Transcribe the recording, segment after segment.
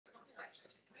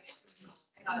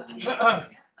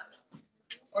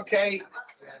Okay.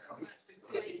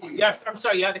 Yes, I'm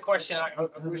sorry. You had a question. I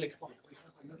really.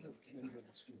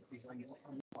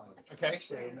 Okay.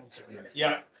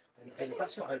 Yeah.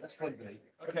 That's right, that's Wendy.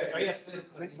 Okay. Oh, yes.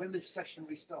 When this session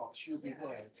restarts, she'll be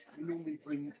there. We normally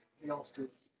ask her,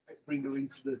 bring her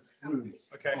into the room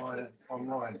via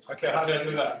online. Okay, how do I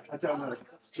do that? I don't know.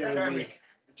 Jeremy,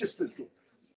 just the.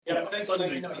 Yeah, thanks for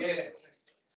letting me know. Yeah.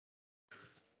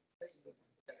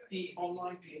 The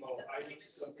online people, I need to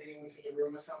bring them into the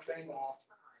room or something, or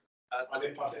are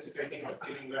they participating or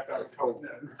getting left out cold?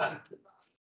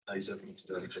 No, you don't need to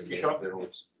do anything. Sure. They're all...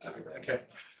 Okay.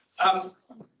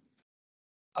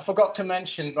 I forgot to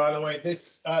mention, by the way,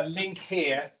 this link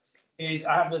here is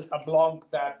I have a blog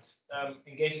that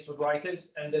engages with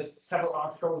writers, and there's several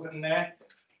articles in there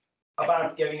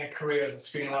about getting a career as a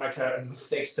screenwriter and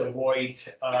mistakes to avoid,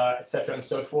 etc. and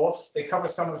so forth. They cover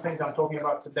some of the things I'm talking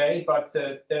about today, but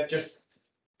they're just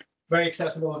very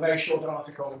accessible, very short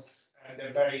articles, and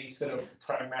they're very sort of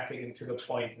pragmatic and to the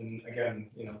point. And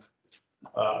again,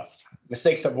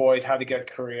 mistakes to avoid, how to get a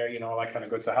career, all that kind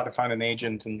of good. So how to find an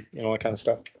agent and all that kind of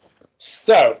stuff.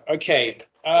 So, okay.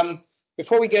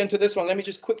 Before we get into this one, let me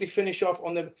just quickly finish off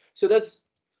on the. So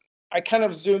I kind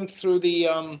of zoomed through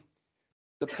the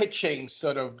pitching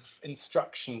sort of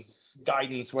instructions,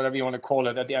 guidance, whatever you want to call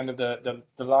it, at the end of the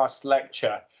last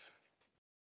lecture.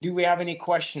 Do we have any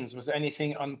questions? Was there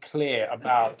anything unclear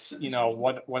about,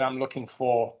 what I'm looking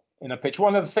for in a pitch?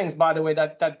 One of the things, by the way,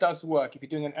 that does work if you're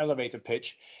doing an elevator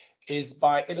pitch is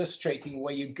by illustrating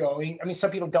where you're going. I mean, some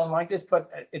people don't like this,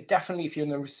 but it definitely, if you're in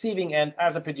the receiving end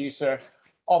as a producer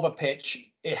of a pitch,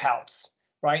 it helps,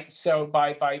 right? So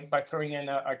by throwing in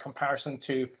a comparison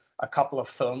to a couple of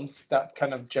films that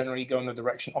kind of generally go in the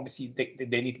direction, obviously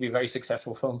they need to be very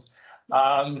successful films,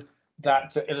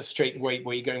 that illustrate where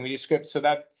you're going with your script. So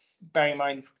that's, bear in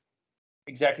mind,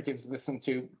 executives listen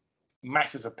to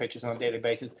masses of pitches on a daily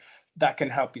basis. That can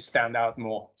help you stand out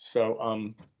more.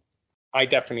 So I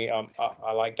definitely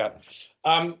I like that.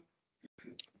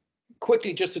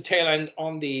 Quickly, just to tail end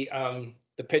on the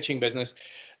pitching business,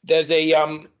 there's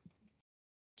a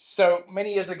so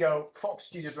many years ago, Fox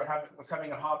Studios was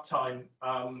having a hard time.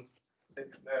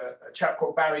 A chap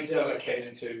called Barry Diller came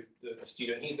into the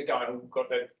studio, and he's the guy who got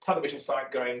the television side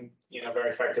going, very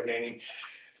effectively, and he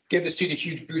gave the studio a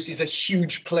huge boost. He's a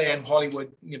huge player in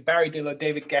Hollywood. Barry Diller,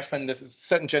 David Geffen. There's a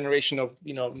certain generation of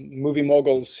movie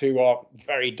moguls who are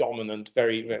very dominant,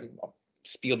 very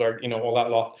Spielberg, all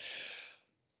that lot.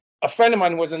 A friend of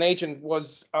mine was an agent,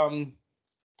 was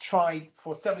tried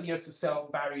for 7 years to sell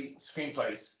Barry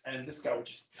screenplays, and this guy would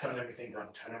just turn everything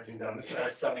down. This guy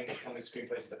was selling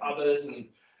screenplays to others,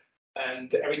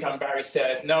 and every time Barry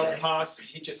said no, pass,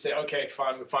 he'd just say, okay,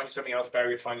 fine, we'll find you something else, Barry,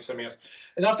 we'll find you something else.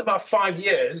 And after about 5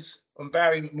 years, when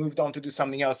Barry moved on to do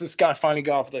something else, this guy finally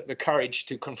got the courage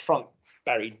to confront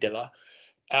Barry Diller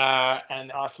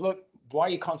and asked, look, why are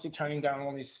you constantly turning down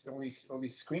all these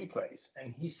screenplays?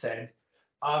 And he said,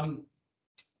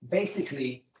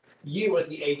 basically, you as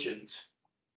the agent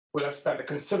will have spent a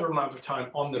considerable amount of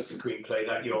time on the screenplay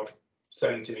that you're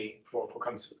sending to me for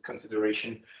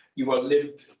consideration. You will have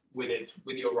lived with it,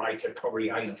 with your writer, probably,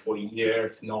 I don't know, for a year,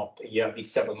 if not a year, at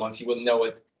least several months. You will know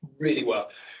it really well.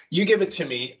 You give it to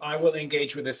me, I will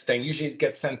engage with this thing. Usually it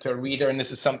gets sent to a reader, and this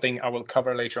is something I will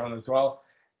cover later on as well.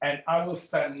 And I will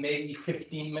spend maybe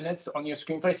 15 minutes on your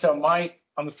screenplay. So my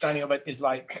understanding of it is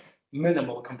like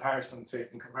minimal in comparison to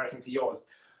yours.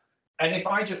 And if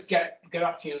I just get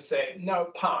up to you and say,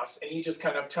 no, pass, and you just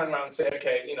kind of turn around and say,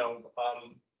 okay,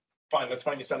 fine, let's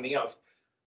find you something else,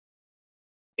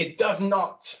 it does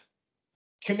not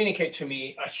communicate to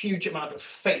me a huge amount of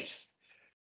faith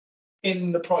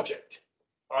in the project.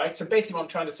 All right. So basically what I'm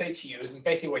trying to say to you is, and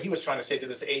basically what he was trying to say to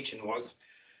this agent was,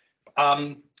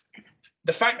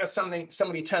 the fact that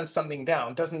somebody turns something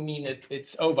down doesn't mean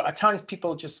it's over. At times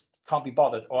people just can't be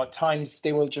bothered, or at times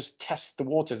they will just test the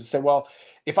waters and say, well,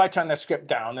 if I turn their script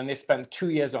down and they spend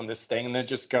 2 years on this thing and they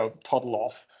just go toddle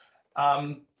off,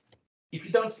 if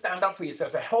you don't stand up for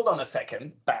yourself, say, hold on a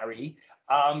second, Barry,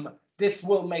 this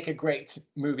will make a great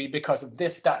movie because of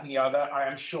this, that, and the other. I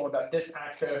am sure that this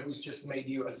actor who's just made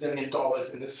you $1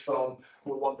 zillion in this film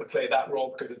will want to play that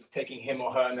role because it's taking him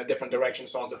or her in a different direction,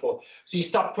 so on and so forth. So you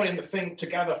start putting the thing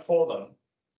together for them.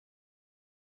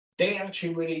 They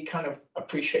actually really kind of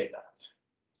appreciate that.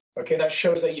 Okay, that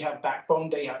shows that you have backbone,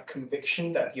 that you have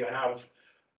conviction, that you have,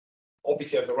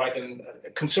 obviously as a writer, a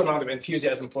considerable amount of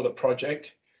enthusiasm for the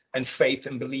project and faith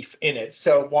and belief in it.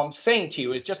 So what I'm saying to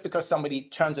you is, just because somebody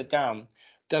turns it down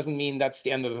doesn't mean that's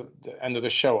the end of the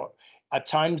show. At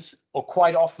times, or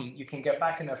quite often, you can get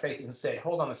back in their faces and say,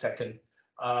 hold on a second,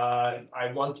 I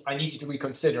need you to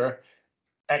reconsider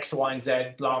X, Y, and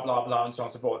Z, blah, blah, blah, and so on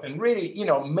and so forth. And really,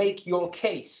 make your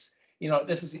case.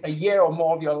 This is a year or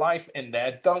more of your life in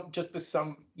there. Don't just because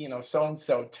some,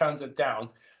 so-and-so turns it down,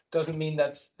 doesn't mean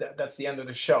that's the end of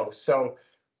the show. So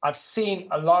I've seen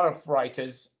a lot of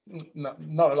writers,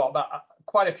 not a lot, but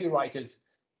quite a few writers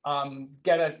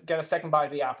get a second bite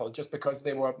of the apple just because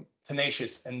they were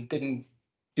tenacious and didn't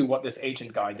do what this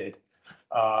agent guy did,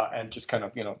 and just kind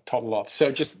of, toddle off.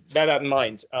 So just bear that in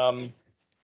mind.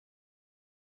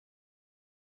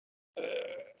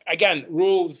 Again,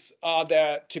 rules are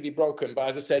there to be broken, but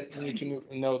as I said, you need to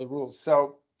know the rules.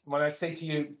 So when I say to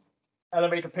you,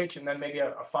 elevator pitch, and then maybe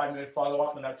a 5-minute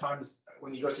follow-up, and that time is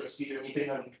when you go to a studio meeting,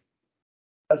 and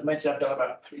as mentioned, I've done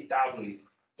about 3,000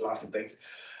 lots of things.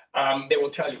 They will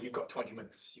tell you you've got 20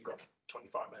 minutes, you've got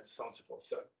 25 minutes, so on and so forth.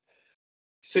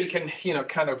 So you can,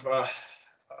 kind of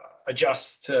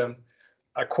adjust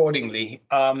accordingly.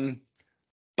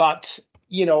 But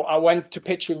I went to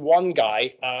pitch with one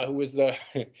guy who was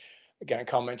again, I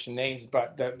can't mention names,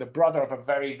 but the brother of a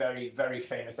very, very, very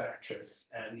famous actress.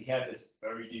 And he had this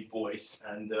very deep voice,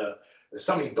 and there's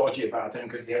something dodgy about him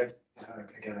because he had,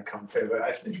 again, I can't say,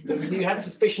 but you had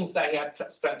suspicions that he had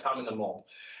spent time in the mall.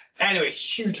 Anyway,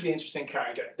 hugely interesting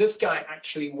character. This guy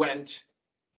actually went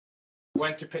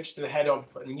to pitch to the head of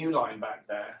New Line back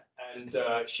there, and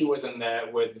she was in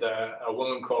there with a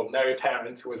woman called Mary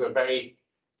Parent, who was a very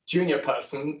junior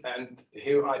person, and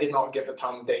who I did not give the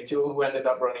time of day to, who ended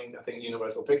up running, I think,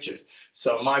 Universal Pictures.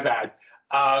 So my bad.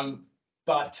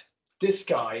 But this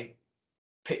guy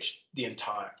pitched the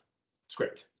entire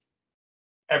script.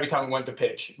 Every time we went to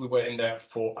pitch, we were in there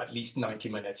for at least 90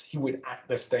 minutes. He would act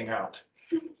this thing out.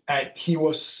 And he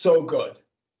was so good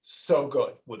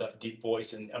with that deep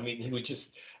voice. And I mean, he would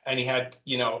just, and he had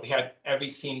every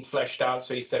scene fleshed out.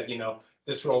 So he said,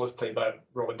 this role is played by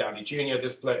Robert Downey Jr.,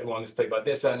 this one is played by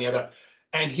this and the other.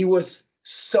 And he was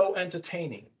so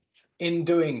entertaining in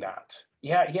doing that. He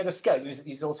had a skill.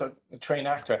 He's also a trained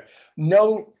actor.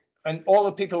 And all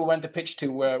the people who went to pitch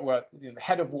to were the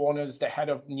head of Warner's, the head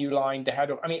of New Line, the head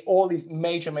of, all these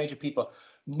major people.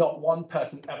 Not one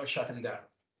person ever shut him down.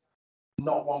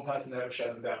 Not one person ever shut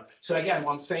him down. So again,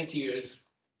 what I'm saying to you is,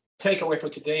 takeaway for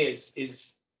today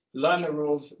is learn the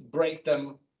rules, break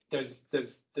them. There's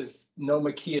no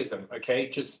McKeeism, okay?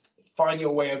 Just find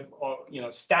your way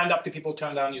of, stand up to people,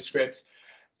 turn down your scripts.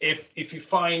 If you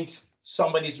find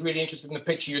somebody's really interested in the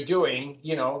pitch you're doing,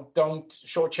 don't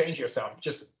shortchange yourself.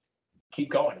 Just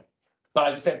keep going. But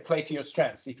as I said, play to your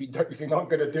strengths. If you're not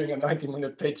good at doing a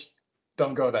 90-minute pitch,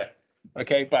 don't go there,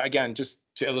 okay? But again, just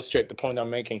to illustrate the point I'm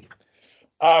making.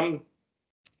 I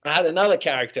had another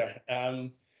character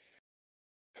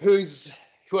who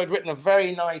had written a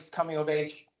very nice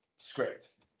coming-of-age script,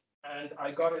 and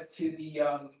I got it to the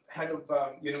head of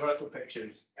Universal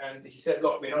Pictures, and he said,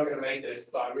 look, we're not going to make this,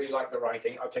 but I really like the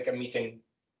writing. I'll take a meeting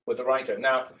with the writer.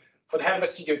 Now, for the head of a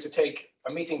studio to take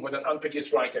a meeting with an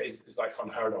unproduced writer is like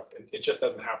unheard of. It just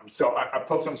doesn't happen. So I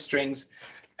pulled some strings,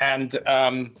 and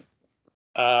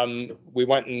we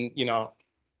went and,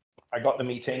 I got the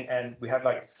meeting, and we had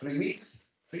like 3 weeks,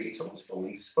 almost 4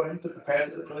 weeks for him to prepare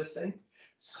for this thing.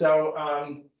 So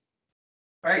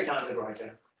very talented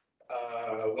writer,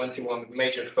 went to one of the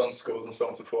major film schools and so on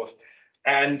and so forth.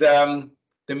 And the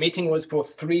meeting was for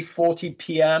 3:40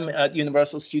 p.m. at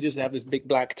Universal Studios. They have this big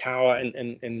black tower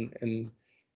in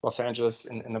Los Angeles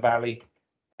in the Valley.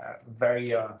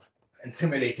 Very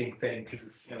intimidating thing because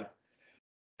it's,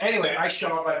 Anyway, I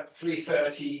show up at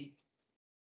 3:30.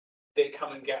 They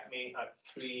come and get me at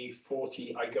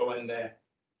 3:40. I go in there.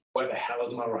 Where the hell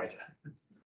is my writer?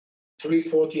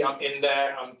 3:40, I'm in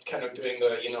there. I'm kind of doing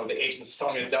the agent's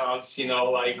song and dance,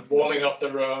 like warming up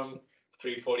the room.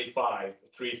 3:45,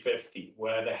 3:50.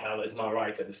 Where the hell is my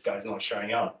writer? This guy's not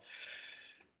showing up.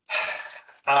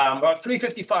 About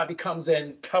 3:55, he comes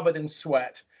in covered in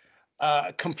sweat,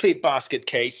 complete basket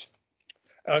case.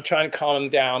 I'm trying to calm him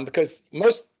down because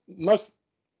most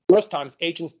times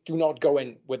agents do not go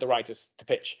in with the writers to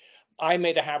pitch. I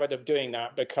made a habit of doing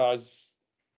that because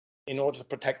in order to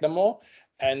protect them more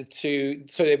and so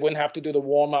they wouldn't have to do the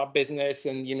warm-up business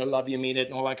and love you, mean it,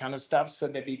 and all that kind of stuff. So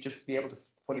they'd just be able to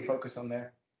fully focus on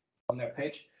their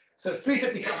pitch. So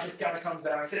 3:55, this guy comes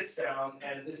down, sits down,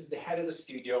 and this is the head of the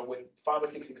studio with 5 or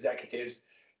 6 executives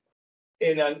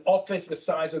in an office the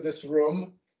size of this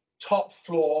room, top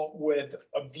floor with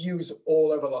views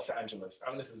all over Los Angeles. I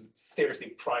mean, this is seriously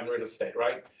prime real estate,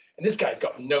 right? And this guy's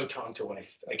got no time to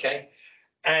waste, okay?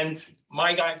 And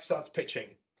my guy starts pitching.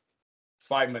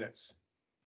 5 minutes,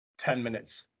 10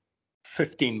 minutes,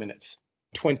 15 minutes,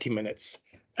 20 minutes.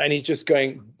 And he's just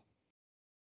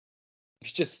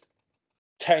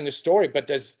telling a story, but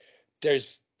there's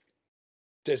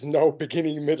no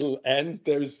beginning, middle, end.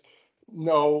 There's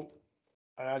no,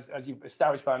 as you've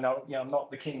established by now, I'm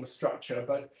not the king of structure,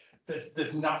 but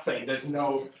there's nothing. There's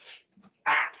no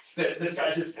acts. This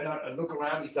guy just, and I look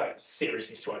around, he's like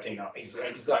seriously sweating now. He's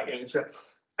like,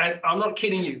 and I'm not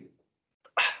kidding you.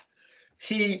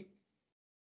 He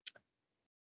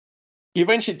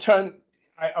eventually turned.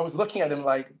 I was looking at him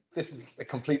like, this is a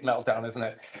complete meltdown, isn't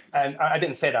it? And I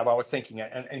didn't say that, but I was thinking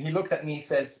it. And he looked at me, he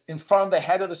says, in front of the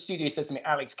head of the studio, he says to me,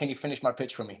 Alex, can you finish my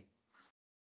pitch for me?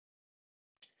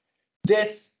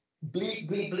 This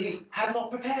bleep, had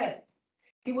not prepared.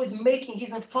 He's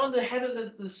in front of the head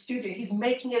of the studio. He's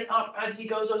making it up as he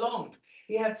goes along.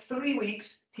 He had 3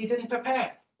 weeks, he didn't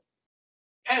prepare.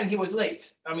 And he was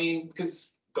late. I mean, because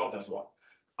God knows what.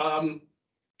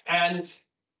 And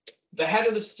the head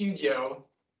of the studio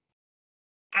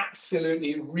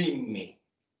absolutely reamed me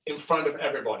in front of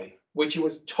everybody, which he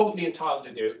was totally entitled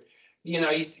to do. He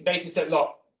basically said,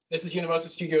 look, this is Universal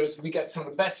Studios. We get some of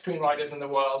the best screenwriters in the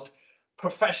world,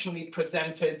 professionally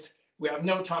presented. We have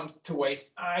no time to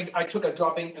waste. I took a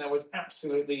drubbing, and I was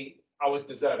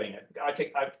deserving it. I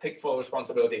take full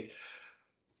responsibility.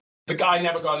 The guy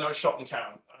never got another shot in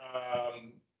town.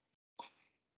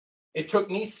 It took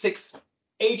me 6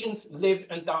 agents live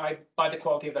and die by the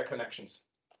quality of their connections.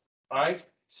 All right.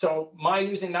 So my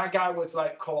losing that guy was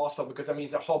like colossal, because that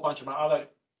means a whole bunch of my other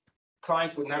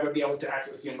clients would never be able to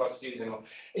access the universities anymore.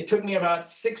 It took me about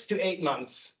 6 to 8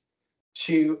 months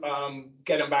to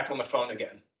get him back on the phone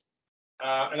again.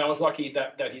 And I was lucky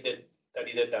that he did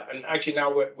that. And actually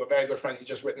now we're very good friends. He's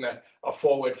just written a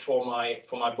foreword for my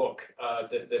book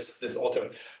this autumn.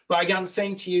 But again, I'm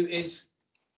saying to you is,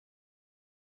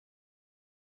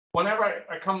 whenever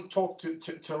I come talk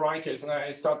to writers and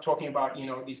I start talking about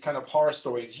these kind of horror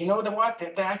stories, what?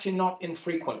 They're actually not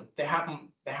infrequent. They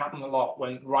happen a lot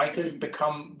when writers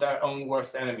become their own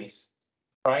worst enemies,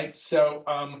 right? So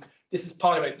this is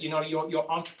part of it. You're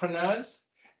entrepreneurs.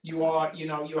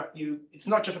 It's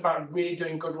not just about really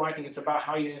doing good writing. It's about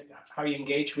how you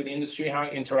engage with the industry, how you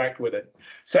interact with it.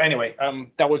 So anyway,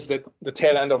 that was the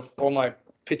tail end of all my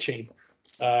pitching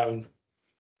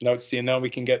notes. Now we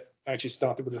can get actually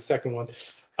started with the second one.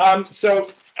 So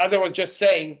as I was just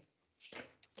saying,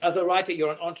 as a writer,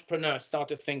 you're an entrepreneur. Start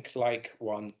to think like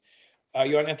one.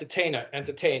 You're an entertainer.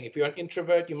 Entertain. If you're an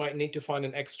introvert, you might need to find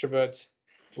an extrovert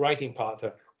writing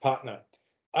partner.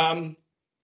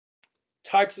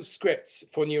 Types of scripts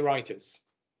for new writers.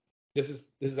 This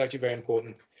is actually very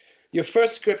important. Your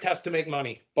first script has to make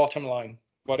money. Bottom line.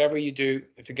 Whatever you do,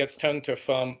 if it gets turned into a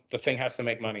film, the thing has to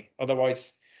make money.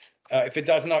 Otherwise, if it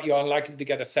does not, you're unlikely to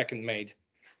get a second made.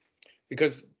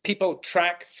 Because people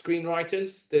track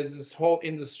screenwriters. There's this whole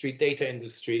industry, data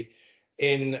industry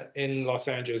in Los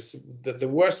Angeles. The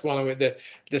worst one with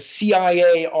the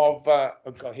CIA of oh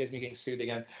God, here's me getting sued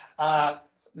again.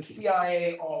 The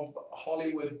CIA of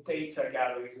Hollywood data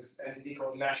galleries is an entity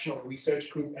called National Research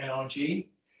Group, NRG.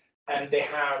 And they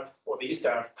have, or they used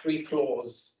to have, 3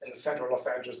 floors in the center of Los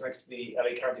Angeles next to the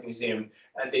LA County Museum,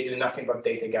 and they do nothing but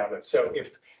data gather. So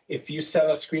if you sell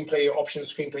a screenplay, or option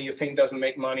screenplay, you think doesn't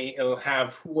make money, it'll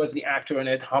have who was the actor in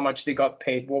it, how much they got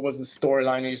paid, what was the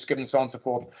storyline of your script, and so on and so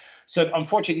forth. So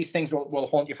unfortunately, these things will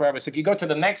haunt you forever. So if you go to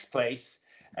the next place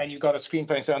and you got a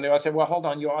screenplay and so on, they'll say, well, hold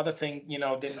on, your other thing,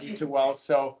 didn't do too well.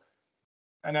 So,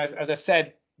 and as I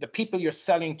said, the people you're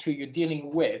selling to, you're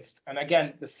dealing with, and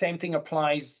again, the same thing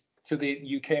applies to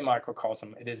the UK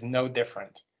microcosm. It is no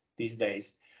different these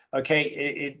days.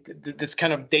 Okay, this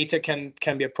kind of data can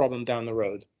be a problem down the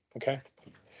road. Okay,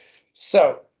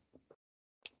 so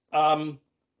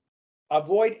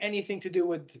avoid anything to do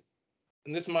with,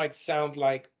 and this might sound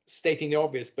like stating the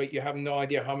obvious, but you have no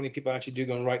idea how many people actually do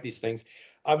go and write these things.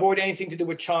 Avoid anything to do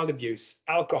with child abuse,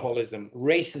 alcoholism,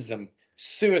 racism,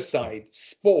 suicide,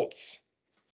 sports.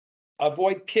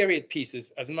 Avoid period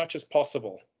pieces as much as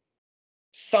possible.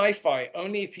 Sci-fi,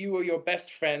 only if you or your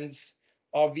best friends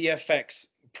are VFX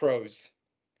pros.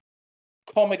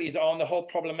 Comedies are on the whole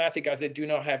problematic as they do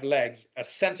not have legs. A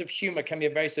sense of humor can be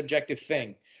a very subjective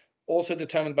thing, also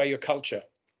determined by your culture.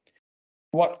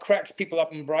 What cracks people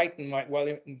up in Brighton might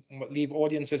well leave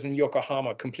audiences in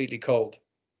Yokohama completely cold.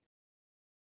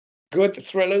 Good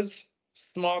thrillers,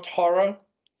 smart horror,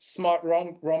 smart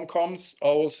rom-coms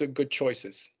are also good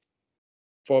choices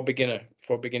for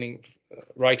a beginning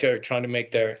writer trying to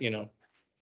make their, an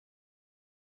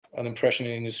impression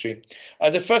in the industry.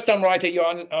 As a first-time writer,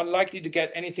 you're unlikely to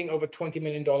get anything over $20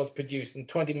 million produced, and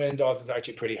 $20 million is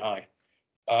actually pretty high.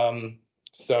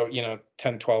 So,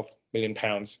 10, 12 million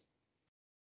pounds.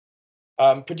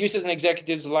 Producers and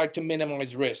executives like to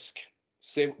minimize risk.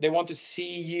 So they want to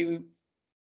see you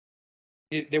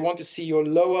they want to see your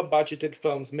lower budgeted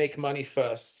films make money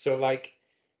first. So like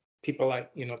people like,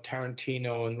 you know,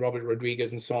 Tarantino and Robert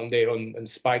Rodriguez and so on, and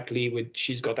Spike Lee with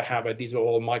She's Got to Have It. These are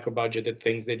all micro budgeted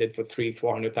things they did for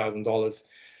 $300,000-$400,000,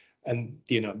 and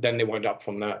you know, then they went up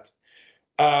from that.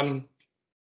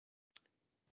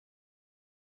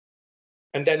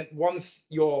 And then once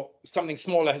something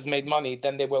smaller has made money,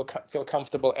 then they will feel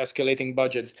comfortable escalating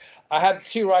budgets. I had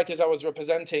two writers I was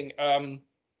representing,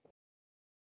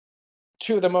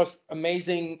 two of the most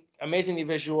amazingly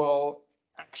visual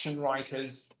action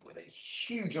writers with a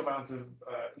huge amount of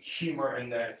humor in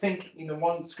there. I think, you know,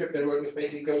 one script they wrote was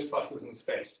basically Ghostbusters in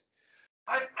space.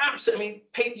 I absolutely,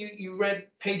 I mean, you read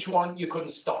page one, you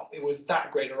couldn't stop. It was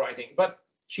that great a writing, but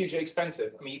hugely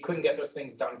expensive. I mean, you couldn't get those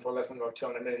things done for less than about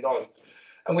 $200 million.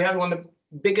 And we had one of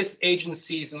the biggest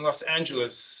agencies in Los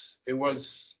Angeles. It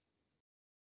was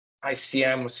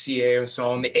ICM or CA and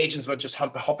so on. The agents were just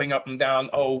hopping up and down.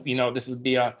 Oh, you know, this will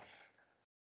be a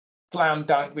slam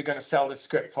dunk. We're going to sell this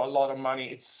script for a lot of money.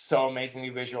 It's so amazingly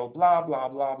visual, blah, blah,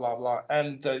 blah, blah, blah.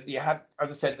 And you had,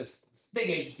 as I said, this big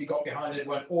agency got behind it,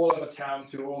 went all over town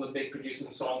to all the big producers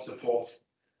and so on and so forth.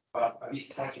 At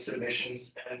least 20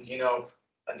 submissions. And, you know,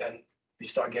 and then you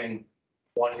start getting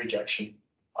one rejection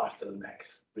after the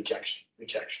next. Rejection.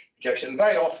 And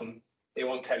very often they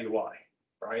won't tell you why,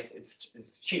 right?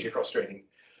 It's hugely frustrating.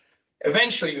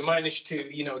 Eventually we managed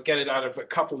to, you know, get it out of a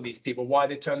couple of these people why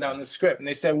they turned down the script. And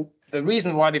they said the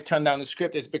reason why they've turned down the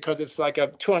script is because it's like a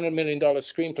 $200 million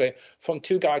screenplay from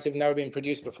two guys who've never been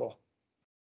produced before.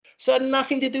 So it had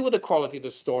nothing to do with the quality of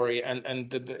the story and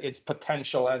its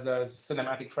potential as a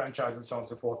cinematic franchise and so on and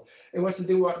so forth. It was to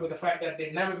do with the fact that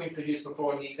they'd never been produced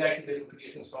before, and the executives and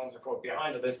producers and so on and so forth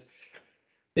behind this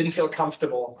didn't feel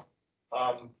comfortable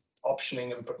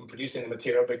optioning and producing the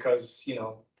material because, you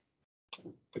know,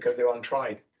 because they were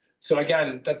untried. So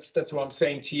again, that's what I'm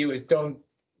saying to you is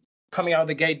coming out of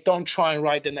the gate, don't try and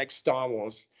write the next Star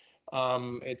Wars.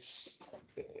 It's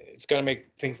going to make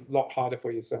things a lot harder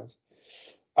for yourselves.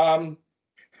 Actually,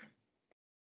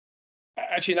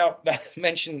 now that I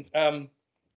mentioned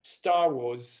Star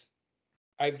Wars,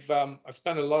 I've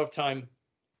spent a lot of time.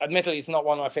 Admittedly, it's not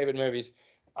one of my favorite movies.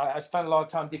 I spent a lot of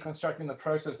time deconstructing the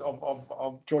process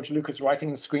of George Lucas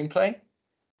writing the screenplay,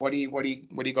 what he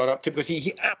got up to, because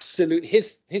he absolutely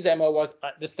his MO was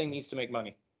this thing needs to make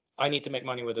money. I need to make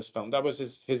money with this film. That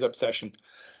was his obsession.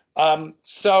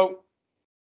 So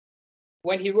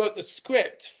when he wrote the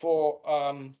script for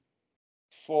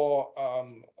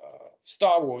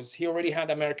Star Wars, he already had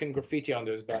American Graffiti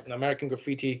under his belt, and American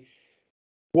Graffiti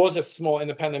was a small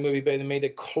independent movie, but it made a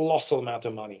colossal amount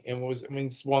of money. It was, I mean,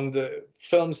 it's one of the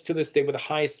films to this day with the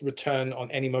highest return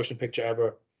on any motion picture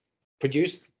ever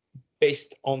produced,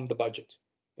 based on the budget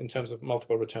in terms of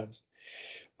multiple returns.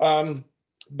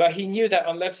 But he knew that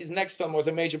unless his next film was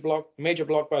a major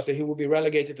blockbuster, he would be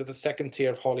relegated to the second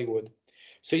tier of Hollywood.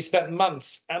 So he spent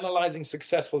months analyzing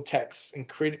successful texts,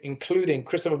 including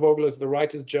Christopher Vogler's The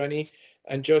Writer's Journey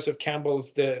and Joseph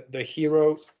Campbell's The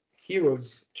Hero's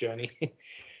Journey.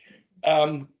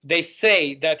 They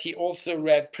say that he also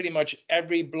read pretty much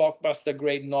every blockbuster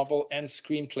grade novel and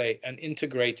screenplay and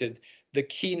integrated the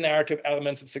key narrative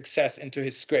elements of success into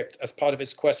his script as part of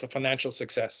his quest for financial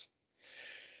success.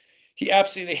 He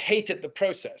absolutely hated the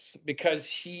process because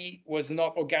he was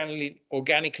not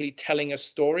organically telling a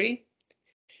story.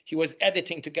 He was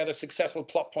editing together successful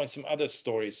plot points from other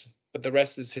stories, but the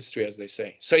rest is history, as they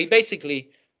say. So he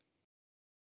basically,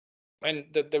 and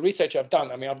the research I've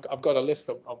done, I mean, I've got a list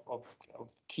of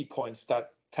key points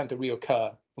that tend to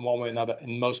reoccur in one way or another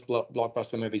in most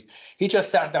blockbuster movies. He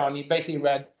just sat down, he basically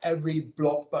read every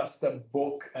blockbuster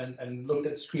book and looked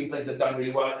at screenplays that done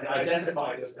really well and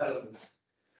identified those elements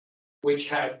which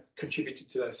had contributed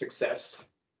to their success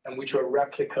and which were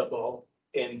replicable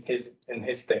in his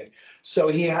thing. So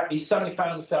he suddenly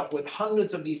found himself with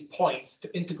hundreds of these points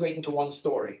to integrate into one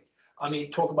story. I mean,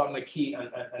 talk about McKee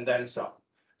and then some.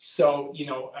 So, you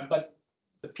know, but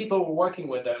the people who were working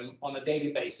with him on a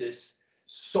daily basis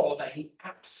saw that he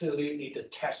absolutely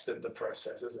detested the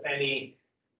process, as any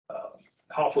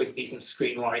halfway decent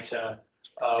screenwriter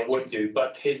would do.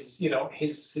 But his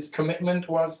commitment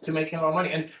was to making a lot of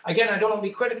money. And again, I don't want to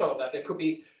be critical of that. There could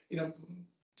be, you know,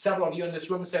 several of you in this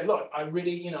room said, look, I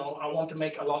really, you know, I want to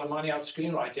make a lot of money out of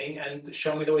screenwriting and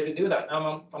show me the way to do that.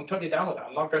 And I'm totally down with that.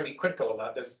 I'm not going to be critical of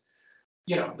that. There's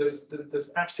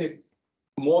absolutely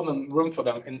more than room for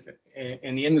them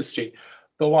in the industry.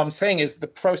 But what I'm saying is the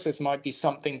process might be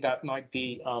something that might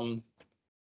be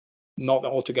not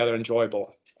altogether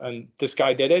enjoyable. And this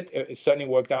guy did it. It certainly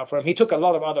worked out for him. He took a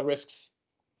lot of other risks,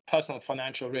 personal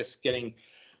financial risks, getting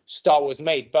Star Wars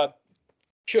made. But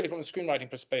purely from a screenwriting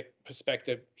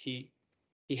perspective, he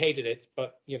hated it,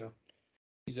 but you know,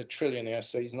 he's a trillionaire,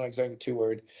 so he's not exactly too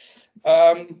worried.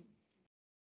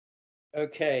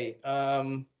 Okay.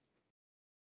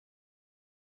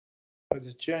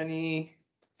 This journey.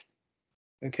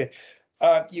 Okay.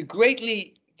 You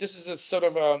greatly. This is a sort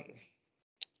of a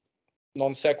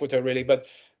non sequitur, really, but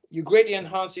you greatly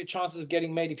enhance your chances of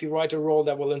getting made if you write a role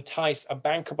that will entice a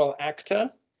bankable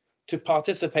actor to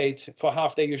participate for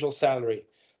half their usual salary.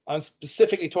 I'm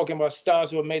specifically talking about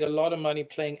stars who have made a lot of money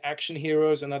playing action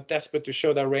heroes and are desperate to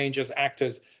show their range as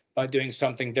actors by doing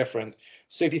something different.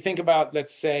 So if you think about,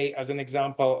 let's say, as an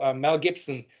example, Mel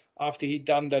Gibson, after he'd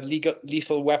done the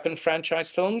Lethal Weapon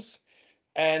franchise films,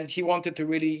 and he wanted to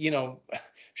really, you know,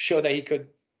 show that he could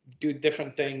do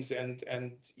different things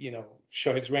and you know,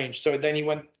 show his range. So then he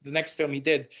went, the next film he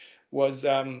did was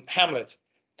Hamlet,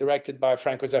 directed by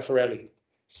Franco Zeffirelli.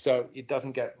 So it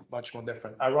doesn't get much more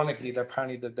different. Ironically,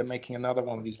 they're making another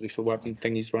one of these Lethal Weapon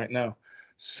thingies right now.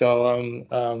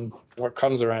 So what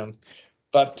comes around.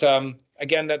 But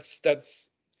again, that's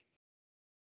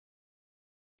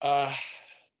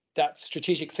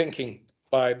strategic thinking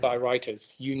by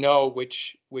writers. You know,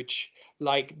 which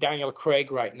like Daniel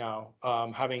Craig right now,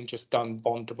 having just done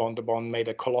Bond to Bond to Bond, made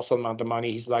a colossal amount of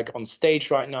money. He's like on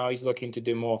stage right now. He's looking to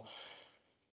do more,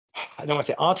 I don't want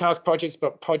to say art house projects,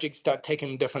 but projects that take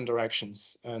him in different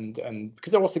directions. And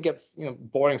because it also gets, you know,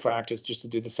 boring for actors just to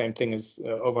do the same thing as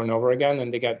over and over again,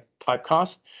 and they get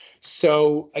typecast.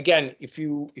 So again, if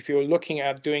you're looking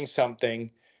at doing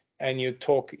something and you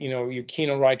talk, you know, you're keen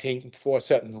on writing for a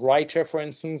certain writer, for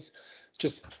instance,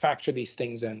 just factor these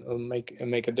things in. It'll make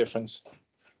a difference.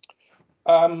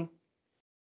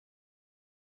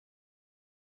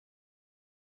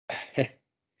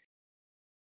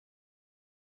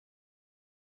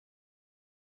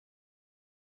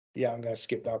 Yeah, I'm going to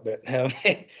skip that bit.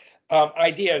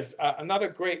 Ideas. Another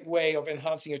great way of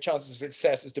enhancing your chances of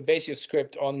success is to base your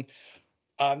script on,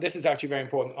 this is actually very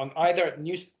important, on either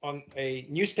a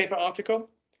newspaper article,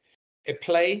 a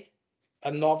play,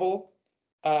 a novel,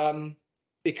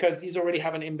 because these already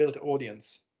have an inbuilt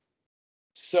audience.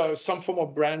 So some form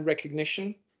of brand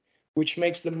recognition, which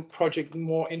makes the project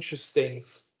more interesting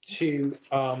to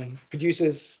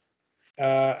producers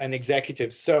and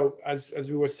executives. So as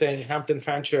we were saying, Hampton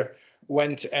Fancher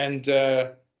went and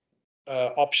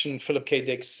optioned Philip K.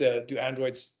 Dick's Do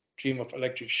Androids Dream of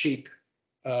Electric Sheep,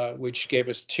 which gave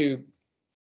us 2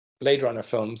 Blade Runner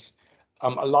films. A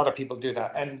lot of people do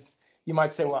that. And you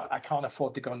might say, well, I can't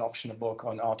afford to go and option a book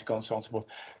or an article and so on and so forth.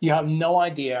 You have no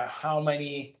idea how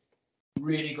many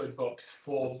really good books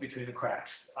fall between the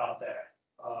cracks out there.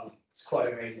 It's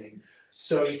quite amazing.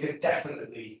 So you can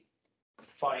definitely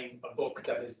find a book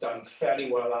that is done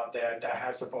fairly well out there, that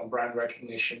has some brand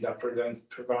recognition, that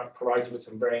provides with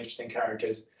some very interesting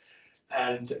characters,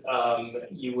 and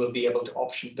you will be able to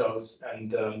option those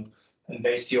and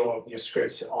base your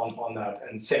scripts on that.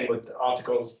 And same with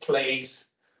articles, plays,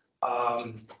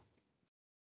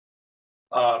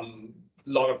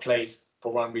 lot of plays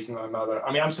for one reason or another.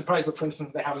 I mean, I'm surprised that, for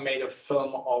instance, they haven't made a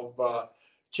film of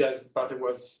Jez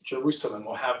Butterworth's Jerusalem,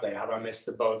 or have they? Have I missed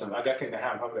the boat? And I don't think they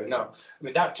have they? No. I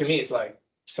mean, that to me is like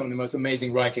some of the most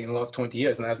amazing writing in the last 20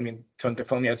 years, and hasn't been turned to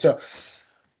film yet. So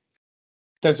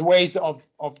there's ways of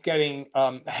getting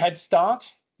a head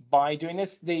start by doing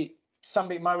this.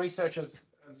 My research has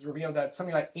revealed that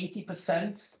something like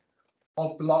 80%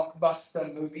 of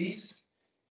blockbuster movies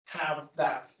have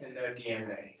that in their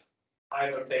DNA,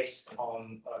 either based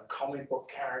on a comic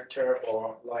book character,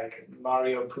 or like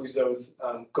Mario Puzo's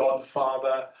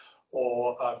Godfather,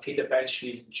 or Peter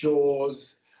Benchley's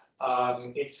Jaws.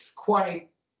 It's quite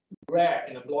rare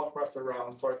in a blockbuster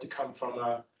realm for it to come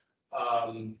from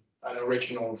an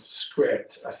original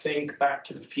script. I think Back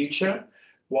to the Future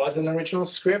was an original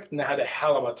script, and they had a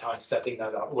hell of a time setting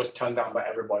that up. It was turned down by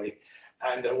everybody.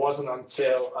 And it wasn't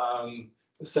until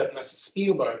certain Mr.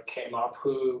 Spielberg came up,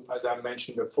 who, as I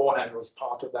mentioned beforehand, was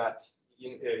part of that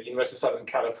University of Southern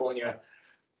California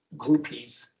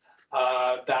groupies,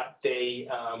 that they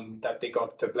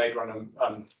got the Blade Runner,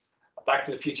 Back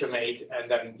to the Future made, and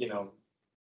then, you know,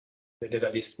 they did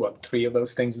at least 3 of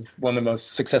those things. One of the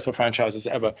most successful franchises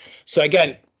ever. So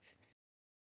again,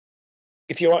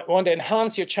 if you want to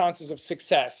enhance your chances of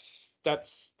success,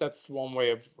 that's one way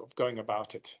of going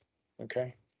about it.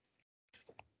 Okay.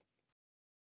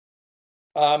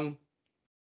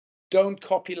 Don't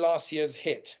copy last year's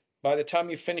hit. By the time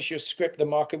you finish your script, the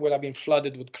market will have been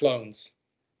flooded with clones.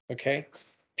 Okay.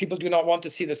 People do not want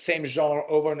to see the same genre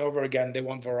over and over again. They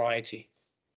want variety.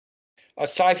 A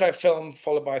sci-fi film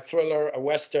followed by a thriller, a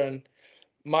western.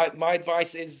 My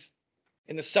advice is,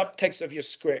 in the subtext of your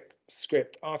script,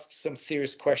 script, ask some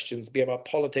serious questions, be about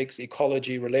politics,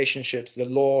 ecology, relationships, the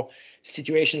law,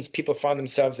 situations people find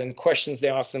themselves in, questions they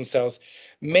ask themselves.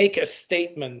 Make a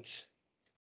statement,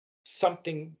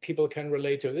 something people can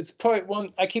relate to. It's probably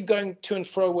one, I keep going to and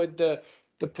fro with the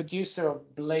producer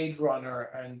of Blade Runner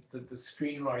and the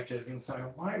screenwriters and saying,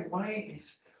 why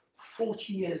is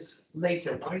 40 years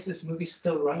later, why is this movie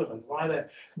still relevant? Why are the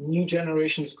new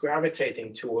generations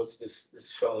gravitating towards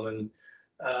this film? And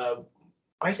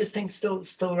why is this thing still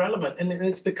relevant? And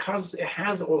it's because it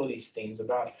has all of these things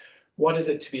about what is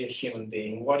it to be a human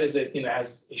being? What is it,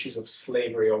 has issues of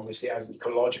slavery, obviously, has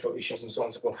ecological issues and so on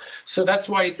and so forth. So that's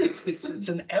why it's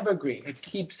an evergreen.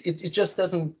 It just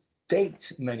doesn't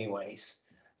date in many ways.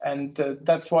 And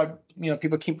that's why,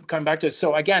 people keep coming back to it.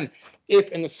 So again, if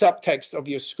in the subtext of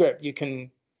your script, you can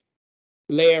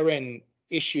layer in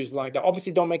issues like that,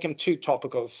 obviously don't make them too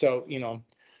topical. So,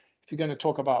 if you're going to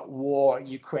talk about war,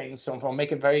 Ukraine, so on,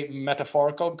 make it very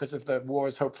metaphorical, because if the war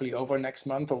is hopefully over next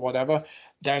month or whatever,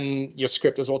 then your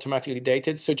script is automatically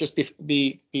dated. So just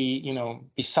be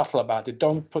subtle about it.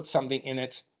 Don't put something in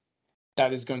it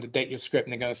that is going to date your script,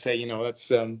 and they're going to say,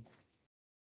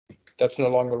 that's no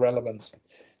longer relevant.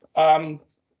 I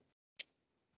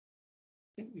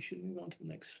think we should move on to the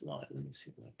next slide. Let me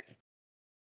see if I can.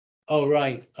 Oh,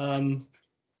 right.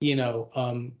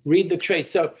 Read the trace.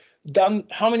 So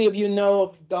how many of you know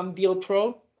of Done Deal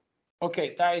Pro?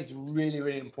 Okay, that is really,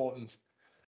 really important.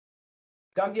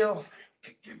 Done Deal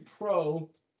Pro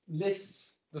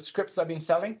lists the scripts that I've been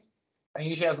selling and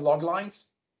usually has log lines.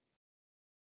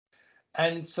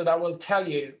 And so that will tell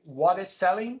you what is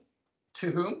selling,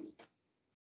 to whom.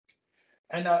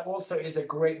 And that also is a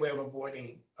great way of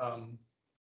avoiding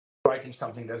writing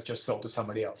something that's just sold to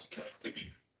somebody else.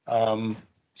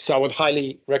 So I would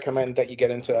highly recommend that you get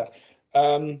into that.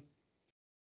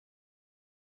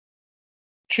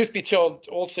 Truth be told,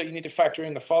 also, you need to factor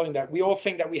in the following, that we all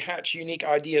think that we hatch unique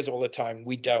ideas all the time.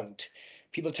 We don't.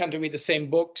 People tend to read the same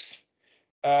books,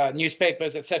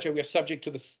 newspapers, etc. We are subject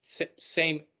to the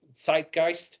same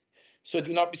zeitgeist. So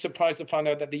do not be surprised to find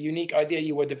out that the unique idea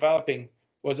you were developing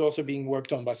was also being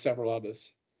worked on by several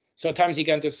others. So at times you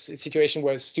get into a situation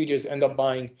where studios end up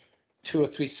buying 2 or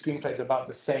 3 screenplays about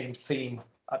the same theme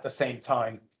at the same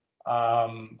time,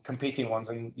 competing ones,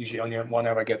 and usually only one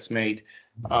ever gets made.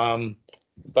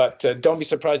 But don't be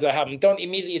surprised that happened. Don't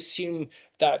immediately assume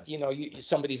that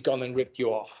somebody's gone and ripped you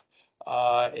off.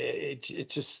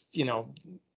 It's just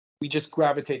we just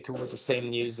gravitate toward the same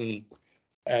news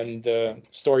and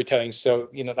storytelling. So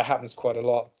that happens quite a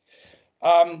lot.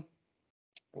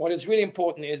 What is really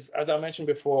important is, as I mentioned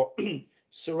before,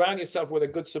 surround yourself with a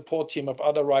good support team of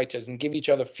other writers and give each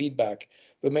other feedback.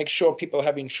 But make sure people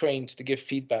have been trained to give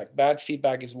feedback. Bad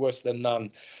feedback is worse than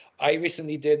none. I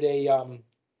recently did an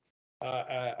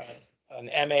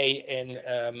MA in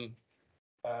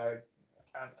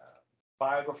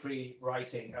biography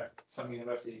writing at some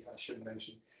university I shouldn't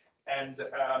mention, and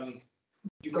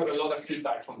you got a lot of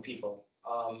feedback from people.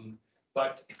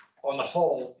 But on the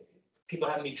whole, people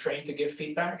haven't been trained to give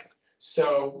feedback.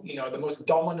 So the most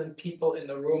dominant people in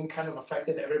the room kind of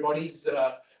affected everybody's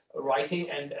writing,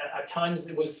 and at times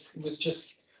it was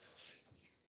just,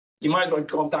 you might as well have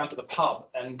gone down to the pub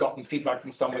and gotten feedback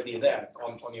from somebody there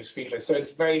on your screenplay. So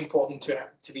it's very important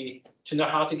to know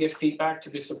how to give feedback, to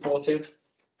be supportive,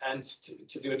 and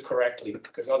to do it correctly,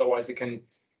 because otherwise it can,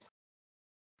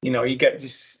 you get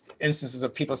these instances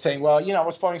of people saying, well, I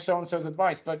was following so-and-so's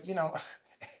advice, but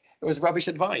it was rubbish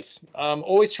advice.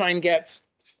 Always try and get,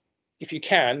 if you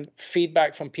can,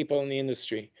 feedback from people in the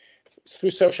industry.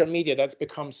 Through social media, that's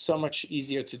become so much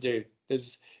easier to do.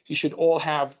 You should all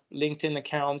have LinkedIn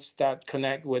accounts that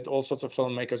connect with all sorts of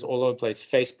filmmakers all over the place,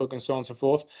 Facebook and so on and so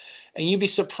forth. And you'd be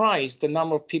surprised the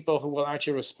number of people who will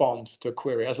actually respond to a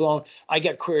query. I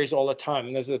get queries all the time,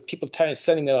 and there's the people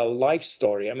sending me a life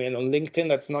story. I mean, on LinkedIn,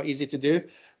 that's not easy to do,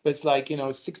 but it's like,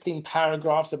 16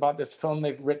 paragraphs about this film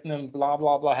they've written and blah,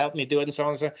 blah, blah, help me do it and so on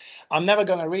and so on. I'm never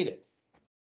going to read it.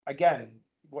 Again,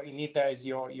 what you need there is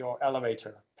your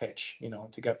elevator pitch,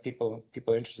 to get people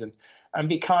interested, and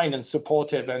be kind and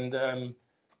supportive. And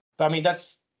but I mean,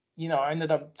 that's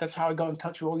that's how I got in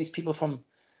touch with all these people from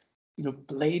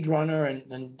Blade Runner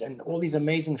and all these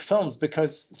amazing films,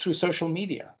 because through social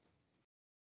media.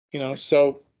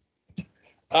 So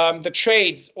the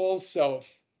trades also,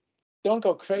 don't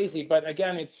go crazy, but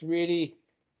again, it's really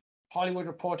Hollywood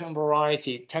Reporter and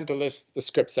Variety tend to list the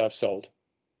scripts I've sold.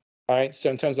 Right. So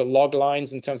in terms of log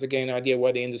lines, in terms of getting an idea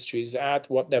where the industry is at,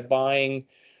 what they're buying,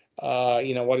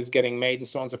 what is getting made, and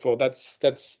so on and so forth.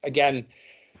 That's again,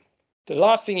 the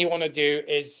last thing you want to do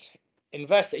is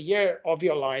invest a year of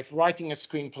your life writing a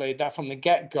screenplay that from the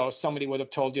get-go, somebody would have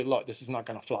told you, look, this is not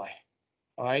going to fly.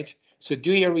 All right. So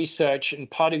do your research, and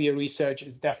part of your research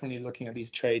is definitely looking at these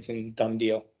trades and done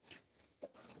deal.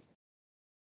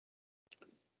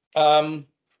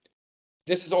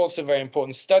 This is also very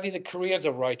important. Study the careers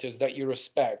of writers that you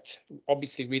respect.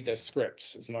 Obviously, read their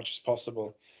scripts as much as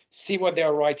possible. See what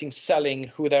they're writing, selling,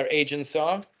 who their agents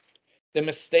are, the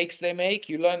mistakes they make.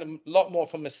 You learn a lot more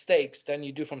from mistakes than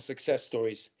you do from success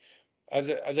stories. As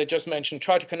I just mentioned,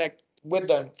 try to connect with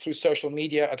them through social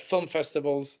media, at film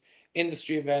festivals,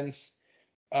 industry events.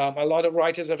 A lot of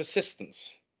writers have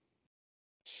assistants.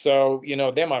 So,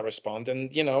 they might respond. And,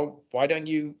 why don't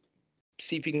you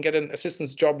see if you can get an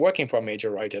assistant's job working for a major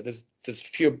writer? There's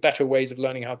few better ways of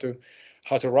learning how to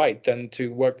write than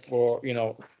to work for,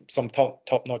 some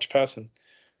top-notch person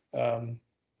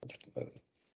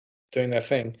doing their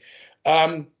thing.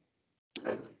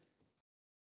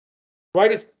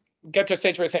 Writers get to a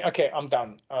stage where they think, okay, I'm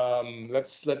done.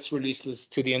 Let's release this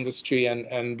to the industry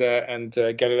and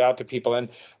get it out to people. And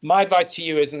my advice to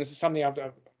you is, and this is something I've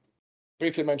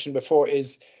briefly mentioned before,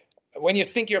 is when you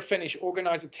think you're finished,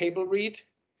 organize a table read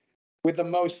with the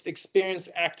most experienced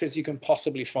actors you can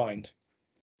possibly find.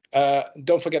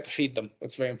 Don't forget to feed them.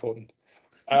 That's very important.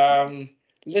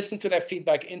 Listen to their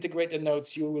feedback. Integrate the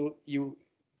notes. You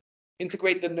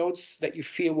integrate the notes that you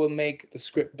feel will make the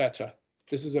script better.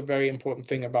 This is a very important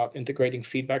thing about integrating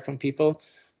feedback from people.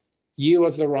 You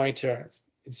as the writer,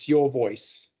 it's your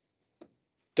voice.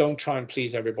 Don't try and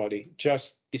please everybody.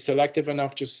 Just be selective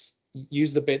enough. Just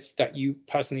use the bits that you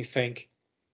personally think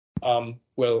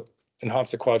will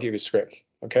enhance the quality of your script.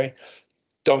 Okay?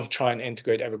 Don't try and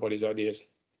integrate everybody's ideas.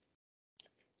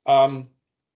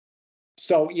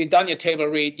 So you've done your table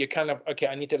read. You're kind of, okay,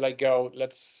 I need to let go.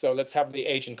 Let's have the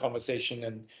agent conversation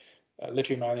and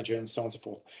literary manager and so on and so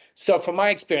forth. So from my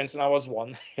experience, and I was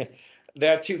one,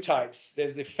 there are two types.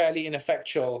 There's the fairly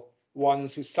ineffectual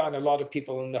ones who sign a lot of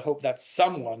people in the hope that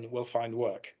someone will find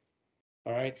work.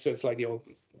 All right. So it's like the old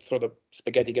throw the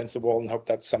spaghetti against the wall and hope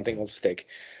that something will stick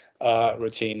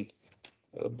routine.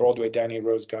 Broadway Danny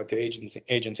Rose Guide to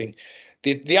agenting.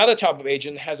 The other type of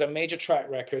agent has a major track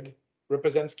record,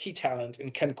 represents key talent,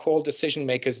 and can call decision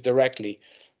makers directly.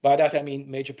 By that, I mean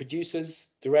major producers,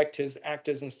 directors,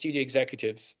 actors, and studio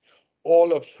executives,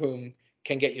 all of whom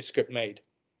can get your script made.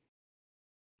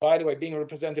 By the way, being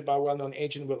represented by a well-known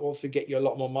agent will also get you a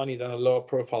lot more money than a lower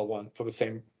profile one for the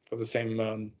same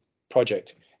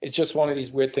project. It's just one of these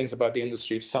weird things about the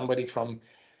industry. If somebody from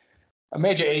a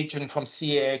major agent from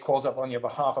CAA calls up on your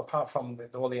behalf, apart from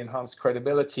all the enhanced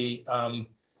credibility,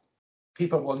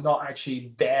 people will not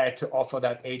actually dare to offer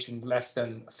that agent less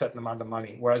than a certain amount of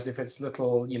money. Whereas if it's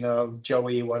little,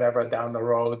 Joey, whatever, down the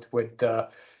road with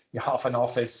half an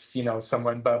office,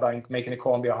 somewhere in Burbank making a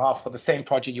call on behalf for the same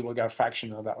project, you will get a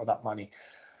fraction of that money.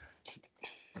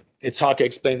 It's hard to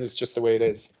explain. It's just the way it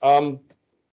is.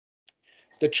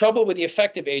 The trouble with the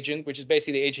effective agent, which is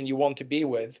basically the agent you want to be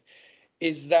with,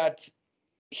 is that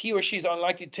he or she is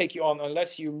unlikely to take you on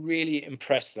unless you really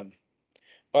impress them.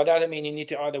 By that I mean you need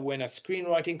to either win a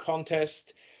screenwriting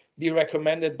contest, be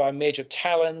recommended by major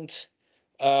talent,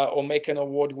 or make an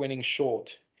award-winning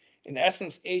short. In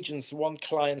essence, agents want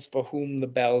clients for whom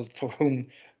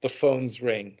the phones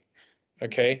ring.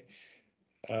 Okay,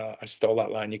 I stole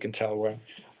that line. You can tell where.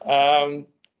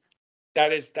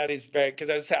 That is very, because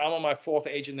as I said, I'm on my fourth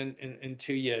agent in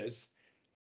 2 years.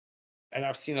 And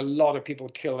I've seen a lot of people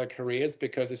kill their careers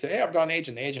because they say, hey, I've got an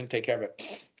agent. The agent take care of it.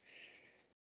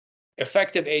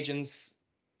 Effective agents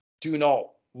do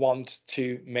not want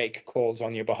to make calls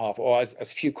on your behalf, or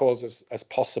as few calls as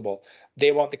possible.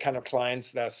 They want the kind of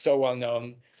clients that are so well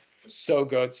known, so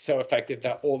good, so effective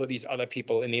that all of these other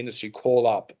people in the industry call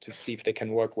up to see if they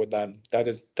can work with them. That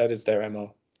is their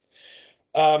MO.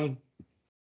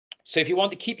 So if you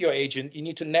want to keep your agent, you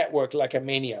need to network like a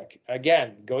maniac.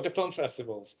 Again, go to film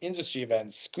festivals, industry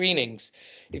events, screenings.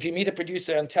 If you meet a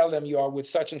producer and tell them you are with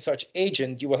such and such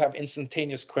agent, you will have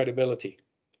instantaneous credibility.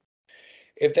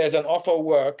 If there's an offer of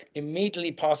work,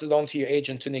 immediately pass it on to your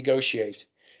agent to negotiate.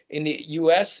 In the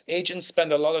US, agents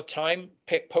spend a lot of time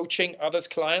poaching others'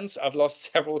 clients. I've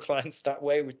lost several clients that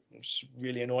way, which is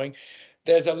really annoying.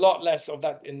 There's a lot less of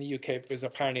that in the UK because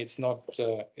apparently it's not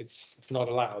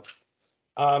allowed.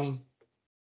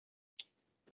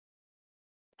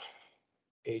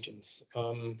 Agents.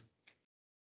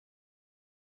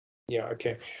 Yeah,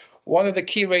 okay. One of the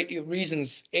key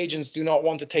reasons agents do not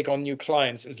want to take on new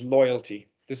clients is loyalty.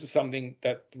 This is something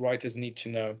that writers need to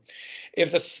know.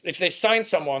 If they sign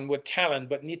someone with talent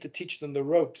but need to teach them the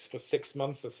ropes for 6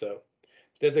 months or so,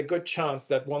 there's a good chance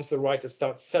that once the writer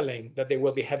starts selling, that they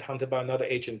will be headhunted by another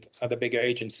agent at a bigger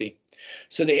agency.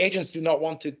 So the agents do not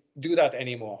want to do that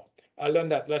anymore. I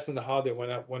learned that lesson the hard way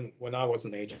when I was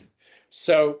an agent.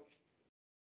 So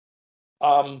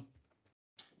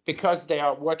because they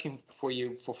are working for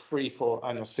you for free for, I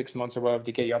don't know, 6 months or whatever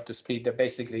to get you up to speed, they're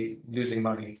basically losing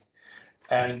money.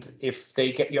 And if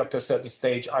they get you up to a certain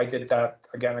stage, I did that,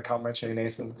 again, I can't mention any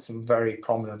names, some very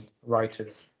prominent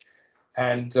writers.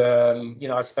 And,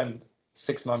 I spent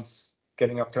 6 months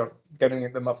getting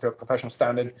them up to a professional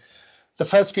standard. The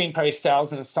first screenplay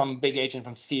sells, and some big agent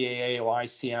from CAA or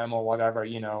ICM or whatever,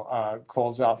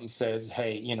 calls up and says,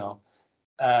 hey,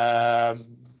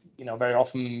 very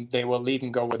often they will leave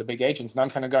and go with the big agents. And I'm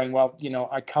kind of going, well,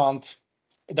 I can't,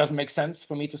 it doesn't make sense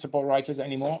for me to support writers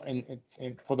anymore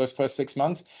for those first 6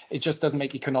 months. It just doesn't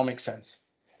make economic sense.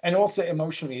 And also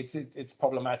emotionally, it's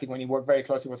problematic when you work very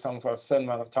closely with someone for a certain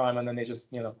amount of time and then they just,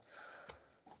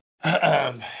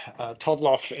 toddle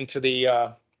off into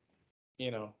the,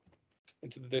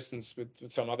 into the distance with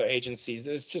some other agencies.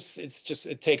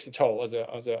 It takes a toll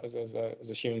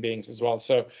as human beings as well.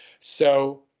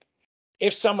 So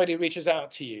if somebody reaches out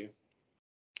to you,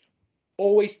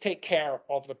 always take care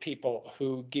of the people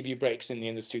who give you breaks in the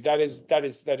industry. That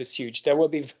is huge.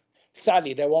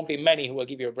 Sadly, there won't be many who will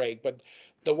give you a break, but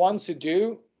the ones who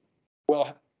do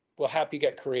will help you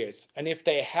get careers. And if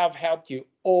they have helped you,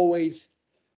 always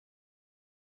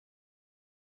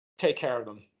take care of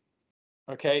them.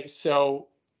 Okay, so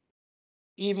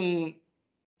even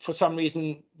for some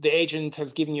reason the agent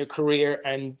has given you a career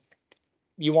and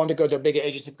you want to go to a bigger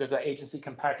agency because that agency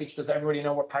can package. Does everybody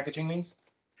know what packaging means?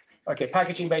 Okay,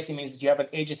 packaging basically means you have an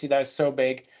agency that is so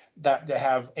big that they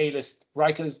have A-list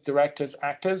writers, directors,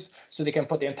 actors, so they can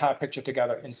put the entire picture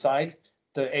together inside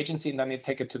the agency and then they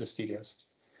take it to the studios.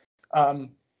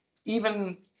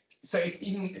 Even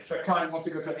if a client wants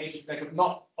to go to an agency, they could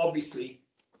not, obviously,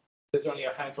 there's only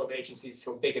a handful of agencies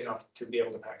who are big enough to be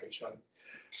able to package, right?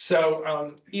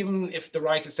 So even if the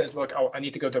writer says, look, I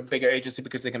need to go to a bigger agency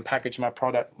because they can package my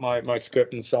product, my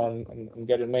script and so on and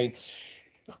get it made,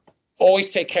 always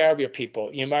take care of your people.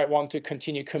 You might want to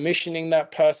continue commissioning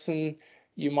that person.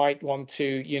 You might want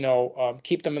to,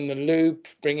 keep them in the loop,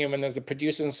 bring them in as a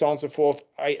producer and so on and so forth.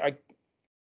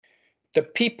 The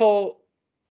people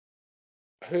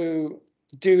who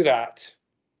do that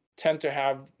tend to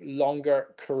have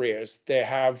longer careers. They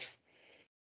have,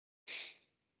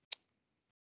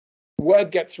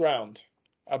 word gets around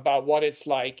about what it's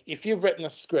like. If you've written a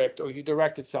script or you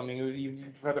directed something,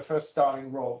 you've had a first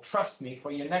starring role, trust me,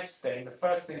 for your next thing, the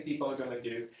first thing people are going to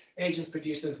do, agents,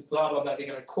 producers, blah, blah, blah, they're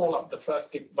going to call up the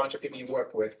first bunch of people you've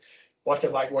worked with. What's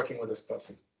it like working with this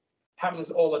person? Happens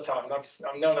all the time.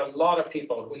 I've known a lot of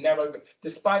people who never,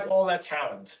 despite all their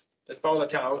talent,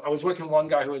 I was working with one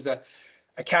guy who was a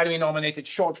Academy-nominated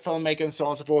short filmmaker and so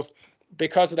on and so forth.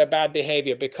 Because of their bad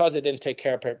behavior, because they didn't take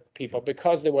care of people,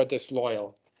 because they were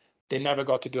disloyal, they never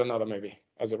got to do another movie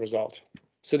as a result.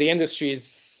 So the industry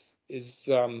is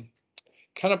kind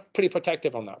of pretty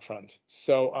protective on that front.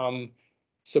 So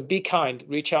so be kind,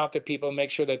 reach out to people,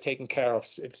 make sure they're taken care of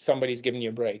if somebody's giving you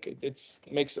a break. It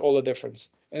makes all the difference.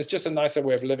 And it's just a nicer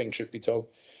way of living, truth be told.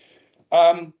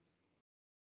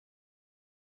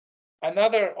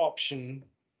 Another option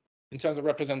in terms of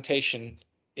representation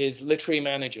is literary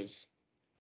managers.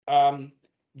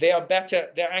 They are better.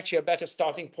 They're actually a better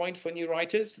starting point for new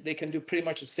writers. They can do pretty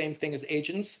much the same thing as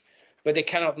agents, but they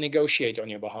cannot negotiate on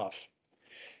your behalf.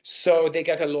 So they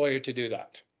get a lawyer to do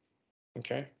that.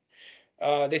 Okay.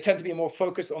 They tend to be more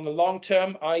focused on the long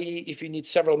term, i.e., if you need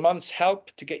several months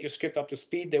help to get your script up to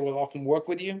speed, they will often work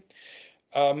with you.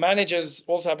 Managers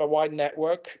also have a wide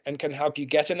network and can help you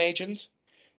get an agent.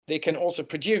 They can also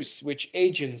produce, which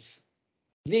agents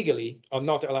legally are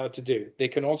not allowed to do. They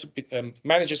can also,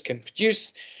 managers can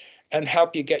produce and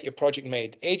help you get your project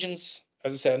made. Agents,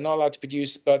 as I said, are not allowed to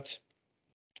produce, but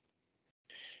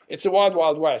it's a wild,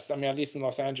 wild west. I mean, at least in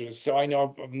Los Angeles. So I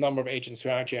know a number of agents who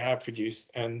actually have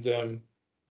produced, and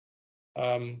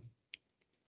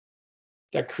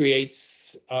that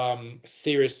creates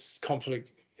serious conflict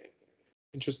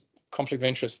of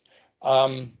interest.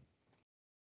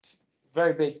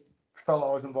 Very big fellow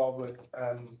I was involved with.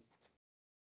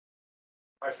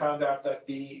 I found out that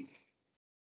the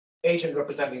agent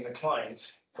representing the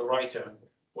client, the writer,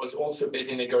 was also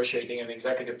busy negotiating an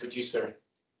executive producer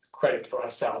credit for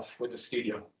herself with the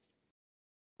studio,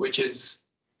 which is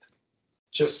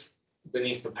just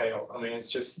beneath the pale. I mean, it's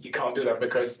just, you can't do that,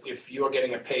 because if you're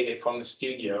getting a payday from the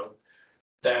studio,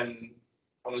 then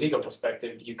from a legal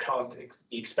perspective, you can't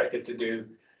be expected to do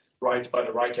right by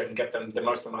the writer and get them the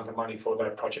most amount of money for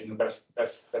their project in the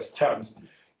best terms.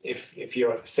 if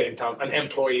you're at the same time an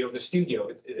employee of the studio.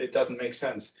 It doesn't make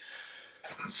sense.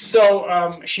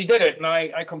 So she did it, and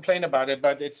I complain about it,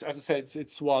 but it's, as I said,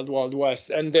 it's wild, wild west.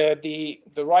 And the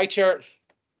writer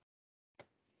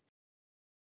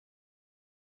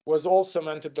was also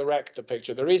meant to direct the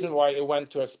picture. The reason why it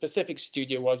went to a specific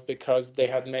studio was because they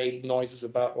had made noises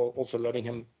about also letting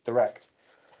him direct.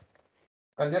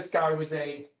 And this guy was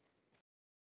a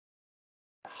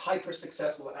hyper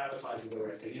successful advertising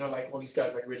director. You know, like all these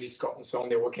guys like Ridley Scott and so on,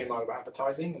 they all came out of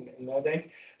advertising in their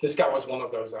day. This guy was one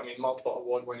of those. I mean, multiple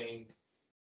award-winning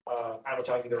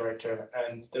advertising director,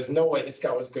 and there's no way this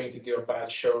guy was going to do a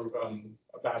bad show,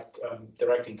 a bad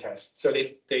directing test. So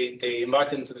they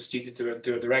invited him to the studio to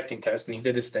do a directing test, and he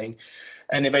did his thing.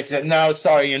 And they basically said, no,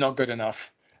 sorry, you're not good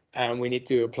enough, and we need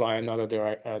to apply another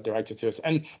director to us.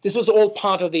 And this was all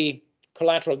part of the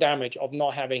collateral damage of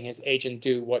not having his agent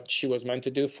do what she was meant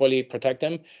to do, fully protect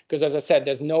him. Because as I said,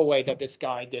 there's no way that this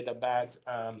guy did a bad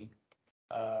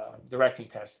directing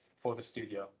test for the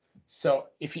studio. So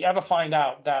if you ever find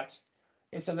out that,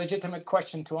 it's a legitimate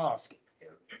question to ask.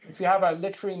 If you have a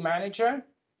literary manager,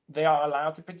 they are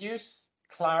allowed to produce,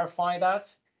 clarify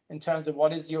that in terms of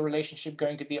what is your relationship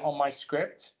going to be on my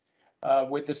script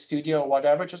with the studio or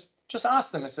whatever. Just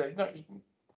ask them and say,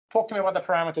 talk to me about the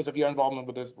parameters of your involvement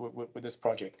with this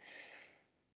project.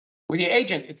 With your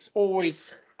agent, it's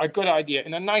always a good idea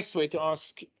in a nice way to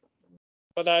ask,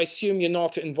 but I assume you're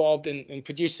not involved in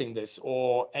producing this,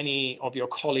 or any of your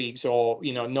colleagues, or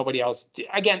nobody else.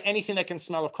 Again, anything that can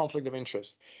smell of conflict of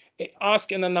interest.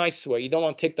 Ask in a nice way. You don't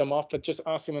want to tick them off, but just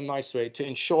ask in a nice way to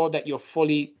ensure that you're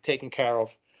fully taken care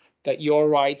of, that your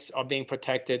rights are being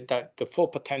protected, that the full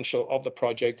potential of the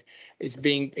project is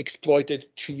being exploited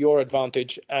to your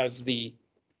advantage as the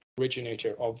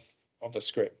originator of the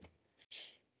script.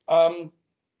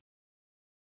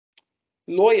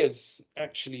 Lawyers,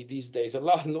 actually, these days, a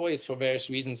lot of lawyers for various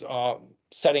reasons are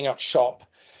setting up shop,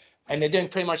 and they're doing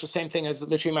pretty much the same thing as the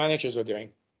literary managers are doing.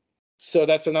 So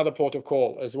that's another port of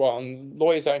call as well. And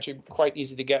lawyers are actually quite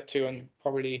easy to get to, and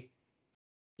probably,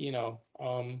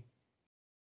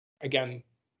 again,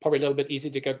 probably a little bit easy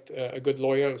to get a good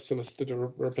lawyer, a solicitor to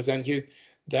represent you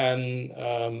than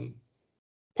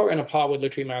probably on a par with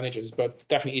literary managers, but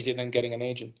definitely easier than getting an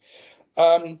agent.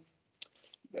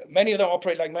 Many of them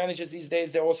operate like managers these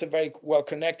days. They're also very well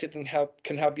connected and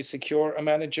can help you secure a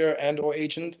manager and or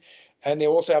agent. And they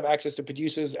also have access to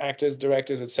producers, actors,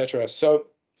 directors, etc. So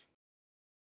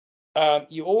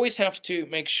you always have to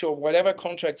make sure whatever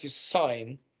contract you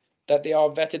sign, that they are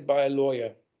vetted by a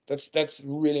lawyer. That's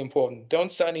really important.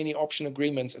 Don't sign any option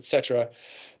agreements, etc.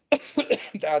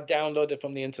 that are downloaded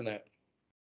from the internet.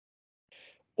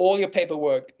 All your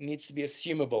paperwork needs to be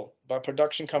assumable by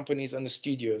production companies and the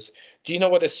studios. Do you know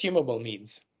what assumable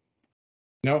means?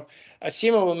 No,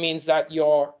 assumable means that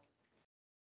the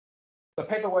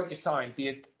paperwork you sign, be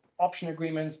it option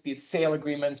agreements, be it sale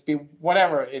agreements, be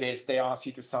whatever it is they ask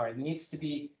you to sign, needs to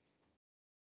be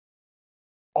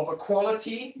of a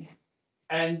quality,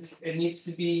 and it needs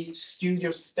to be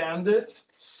studio standard.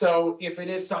 So if it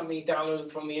is something downloaded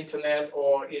from the internet,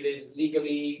 or it is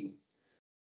legally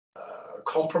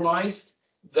compromised,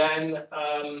 then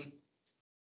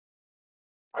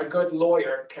a good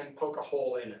lawyer can poke a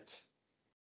hole in it,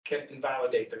 can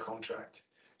invalidate the contract.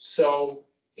 So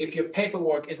if your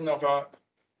paperwork isn't of a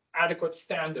adequate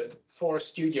standard for a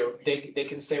studio, they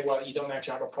can say, well, you don't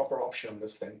actually have a proper option on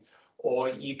this thing. Or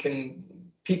you can,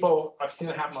 I've seen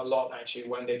it happen a lot actually,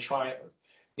 when they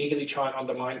legally try and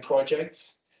undermine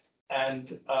projects.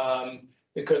 And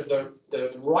because the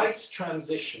rights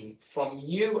transition from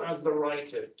you as the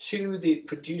writer to the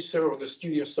producer or the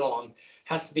studio, so on,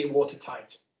 has to be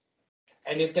watertight.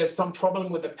 And if there's some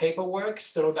problem with the paperwork,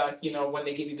 so that, when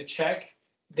they give you the check,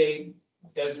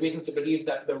 there's reason to believe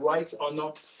that the rights are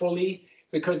not fully,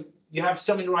 because you have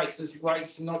so many rights. There's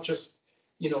rights not just,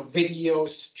 video,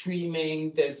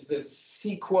 streaming, there's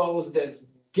sequels, there's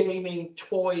gaming,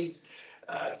 toys,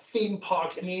 theme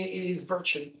parks. I mean, it is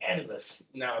virtually endless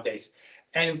nowadays.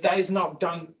 And if that is not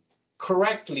done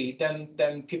correctly,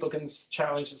 then people can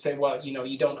challenge and say, well,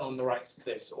 you don't own the rights to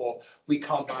this, or we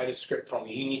can't buy the script from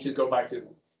you. You need to go back to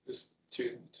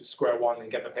square one and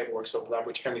get the paperwork sorted out,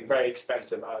 which can be very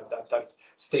expensive at that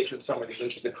stage when somebody's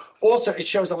interested. Also, it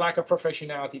shows a lack of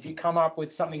professionality. If you come up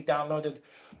with something downloaded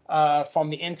from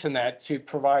the internet to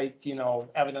provide,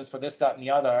 evidence for this, that, and the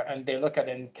other, and they look at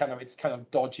it and it's kind of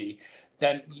dodgy,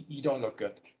 then you don't look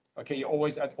good. Okay, you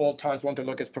always at all times want to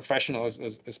look as professional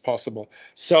as possible.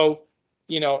 So,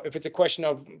 if it's a question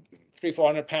of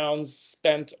 £300-400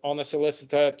 spent on a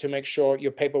solicitor to make sure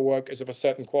your paperwork is of a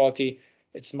certain quality,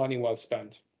 it's money well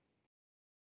spent.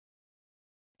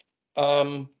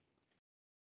 When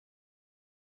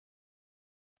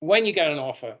you get an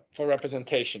offer for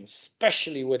representation,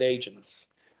 especially with agents,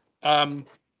 I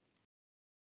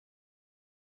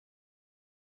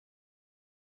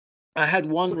had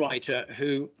one writer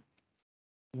who,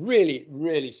 really,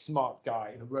 really smart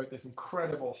guy, who wrote this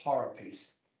incredible horror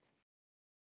piece.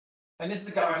 And this is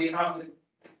the guy been out in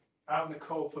the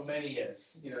cold for many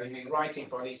years. You know, he's been writing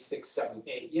for at least 6, 7,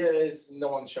 8 years. No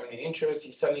one's showing any interest.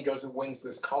 He suddenly goes and wins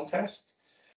this contest.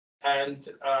 And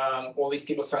all these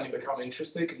people suddenly become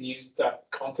interested because he used that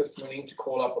contest winning to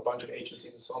call up a bunch of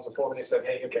agencies and so on and so forth. And they said,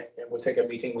 hey, okay, we'll take a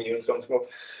meeting with you and so on and so forth.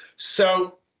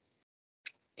 So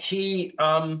he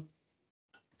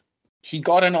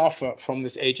got an offer from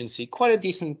this agency, quite a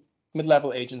decent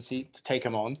mid-level agency, to take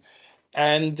him on.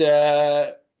 And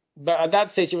but at that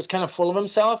stage, he was kind of full of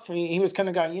himself. He was kind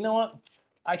of going, you know what?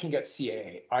 I can get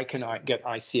CAA, I can get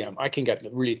ICM, I can get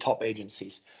really top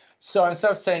agencies. So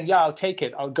instead of saying, yeah, I'll take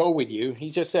it, I'll go with you, he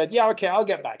just said, yeah, okay, I'll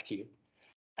get back to you.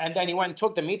 And then he went and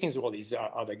took the meetings with all these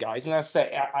other guys. And I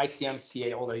said, ICM,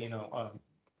 CA, all the, you know,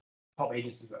 top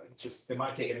agencies, just, they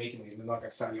might take a meeting with you, they're not going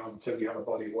to sign you on until you have a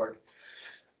body of work.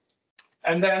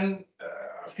 And then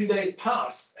a few days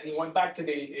passed, and he went back to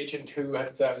the agent who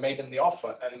had made him the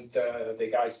offer, and the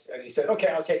guys, and he said, "Okay,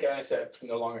 I'll take it." And I said,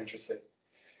 "No longer interested."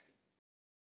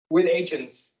 With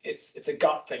agents, it's a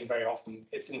gut thing very often.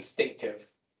 It's instinctive,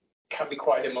 can be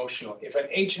quite emotional. If an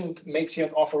agent makes you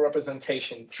an offer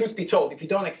representation, truth be told, if you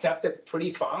don't accept it pretty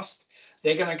fast,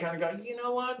 they're going to kind of go, you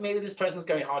know what, maybe this person's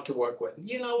going to be hard to work with.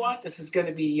 You know what, this is going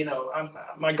to be, you know,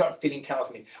 my gut feeling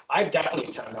tells me. I've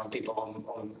definitely turned down people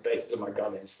on the basis of my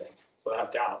gut instinct,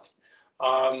 without doubt.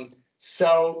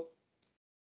 So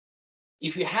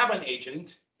if you have an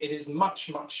agent, it is much,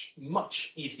 much,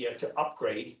 much easier to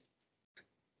upgrade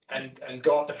and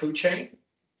go up the food chain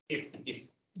if you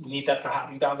need that to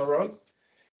happen down the road.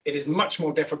 It is much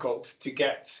more difficult to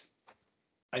get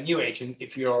a new agent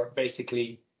if you're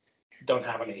basically don't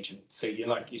have an agent. So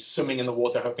you're swimming in the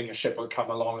water hoping a ship will come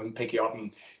along and pick you up,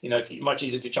 and you know it's much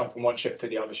easier to jump from one ship to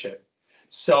the other ship.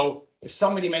 So if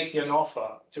somebody makes you an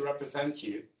offer to represent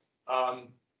you, and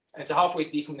it's a halfway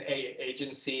decent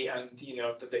agency, and you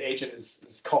know that the agent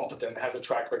is competent, has a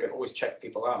track record, always check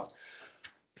people out.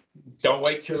 Don't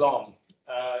wait too long.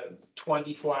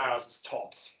 24 hours is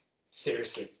tops.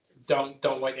 Seriously,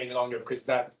 don't wait any longer, because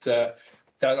that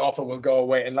offer will go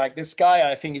away. And like this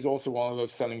guy, I think he's also one of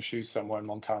those selling shoes somewhere in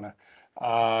Montana.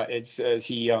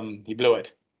 He blew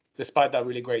it, despite that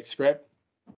really great script.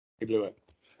 He blew it.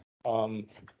 So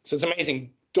it's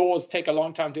amazing. Doors take a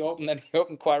long time to open, then they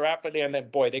open quite rapidly, and then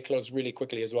boy, they close really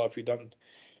quickly as well if you don't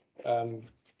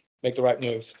make the right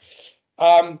moves.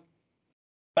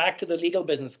 Back to the legal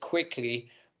business quickly.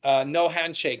 No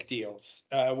handshake deals.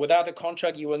 Without a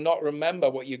contract, you will not remember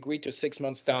what you agreed to 6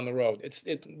 months down the road.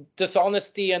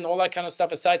 Dishonesty and all that kind of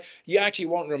stuff aside, you actually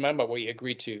won't remember what you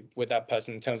agreed to with that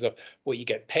person in terms of what you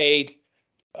get paid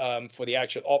for the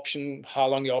actual option, how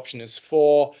long the option is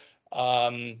for,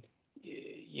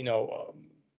 you know,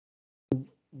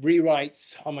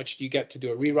 rewrites, how much do you get to do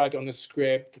a rewrite on the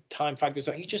script, the time factors,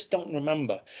 you just don't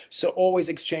remember. So always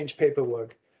exchange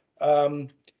paperwork.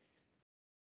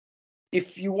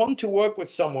 If you want to work with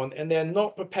someone and they're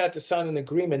not prepared to sign an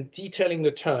agreement detailing the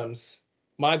terms,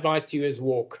 my advice to you is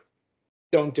walk.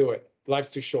 Don't do it. Life's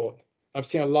too short. I've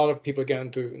seen a lot of people get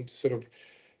into sort of,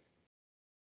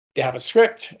 they have a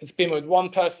script, it's been with one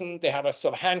person, they have a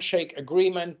sort of handshake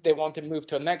agreement, they want to move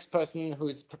to a next person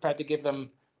who's prepared to give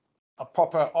them a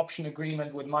proper option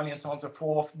agreement with money and so on and so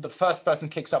forth. The first person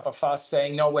kicks up a fuss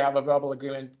saying, no, we have a verbal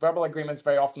agreement. Verbal agreements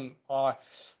very often are,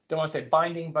 don't want to say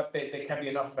binding, but they can be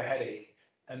enough of a headache.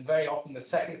 And very often the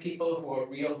second people who are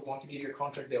real, who want to give you a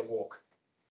contract, they'll walk,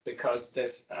 because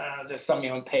there's something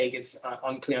on peg, it's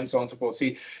unclear and so on and so forth. So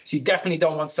you definitely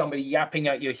don't want somebody yapping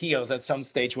at your heels at some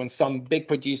stage when some big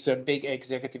producer, big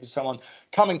executive, someone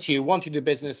coming to you, want to do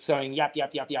business, saying yap,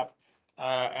 yap, yap, yap.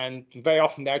 And very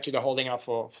often they're actually holding out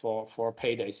for a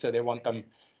payday. So they want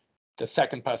the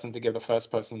second person to give the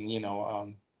first person, you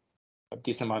know, a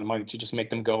decent amount of money to just make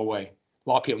them go away. A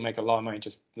lot of people make a lot of money,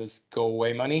 just this go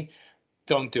away money.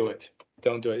 Don't do it.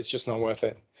 Don't do it. It's just not worth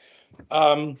it.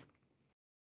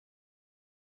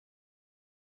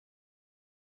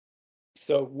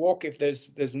 So walk if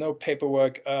there's no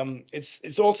paperwork.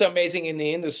 It's also amazing in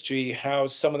the industry how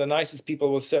some of the nicest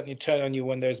people will certainly turn on you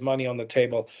when there's money on the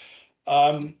table.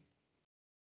 No,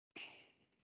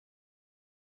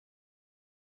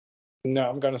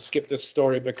 I'm going to skip this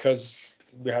story because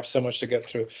we have so much to get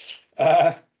through.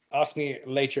 Ask me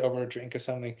later over a drink or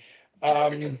something.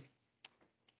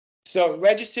 So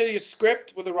register your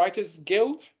script with the Writers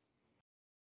Guild.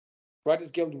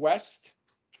 Writers Guild West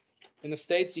in the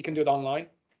States. You can do it online.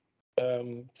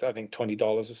 So I think $20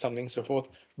 or something, so forth.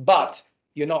 But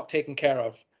you're not taken care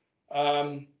of.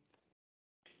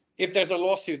 If there's a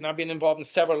lawsuit, and I've been involved in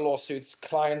several lawsuits,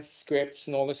 clients, scripts,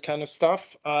 and all this kind of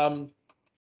stuff,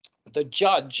 the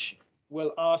judge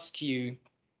will ask you,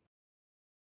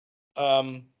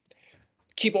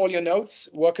 keep all your notes,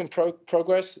 work in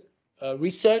progress,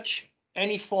 research,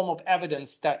 any form of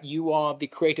evidence that you are the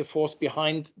creative force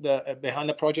behind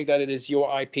the project, that it is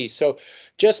your IP. So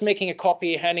just making a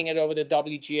copy, handing it over to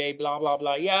WGA, blah blah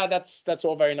blah. Yeah, that's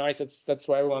all very nice. That's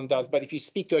what everyone does. But if you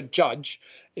speak to a judge,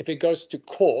 if it goes to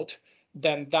court,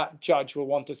 then that judge will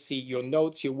want to see your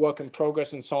notes, your work in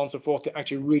progress, and so on and so forth, to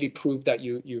actually really prove that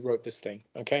you wrote this thing.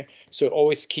 Okay, so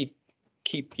always keep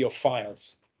your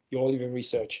files, all your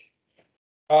research.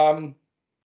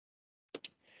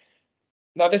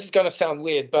 Now, this is going to sound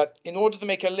weird, but in order to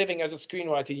make a living as a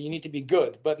screenwriter, you need to be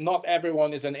good, but not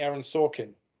everyone is an Aaron Sorkin.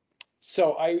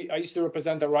 So I used to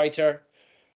represent a writer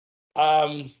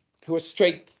who was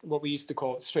straight, what we used to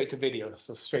call straight to video,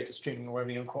 so straight to streaming, or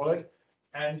whatever you call it.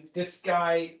 And this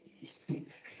guy, he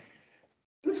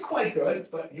was quite good,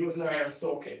 but he was no Aaron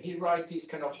Sorkin. He'd write these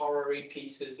kind of horror-y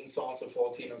pieces and so on and so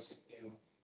forth,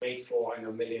 made for,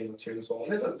 $1 million or $2 and so on.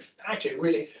 There's actually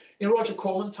really, Roger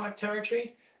Corman type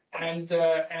territory. And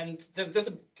there's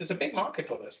a big market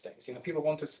for those things. People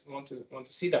want to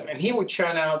see them. And he would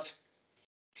churn out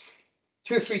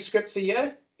 2 or 3 scripts a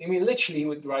year. I mean, literally, he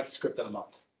would write a script in a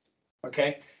month.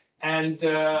 Okay, and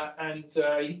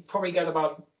he'd probably get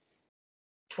about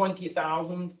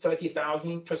 20,000,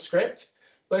 30,000 per script.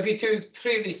 But if you do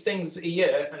 3 of these things a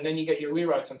year, and then you get your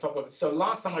rewrites on top of it. So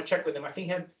last time I checked with him, I think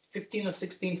he had 15 or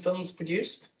 16 films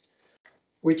produced,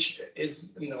 which is,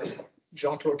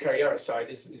 Jean-Claude Carrière aside,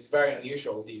 is very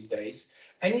unusual these days.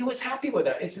 And he was happy with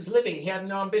that. It's his living. He had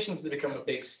no ambitions to become a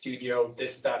big studio,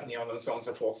 this, that, and the other, and so on and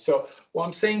so forth. So what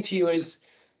I'm saying to you is,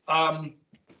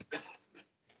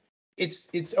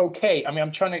 it's okay. I mean,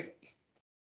 I'm trying to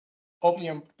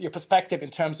open your perspective in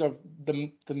terms of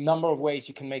the number of ways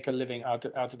you can make a living out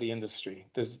of the industry.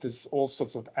 There's all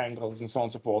sorts of angles and so on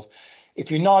and so forth. If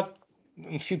you're not,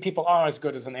 a few people are as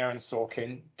good as an Aaron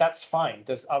Sorkin, that's fine.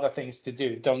 There's other things to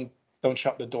do. Don't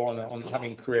shut the door on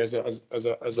having careers as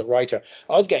a writer.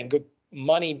 I was getting good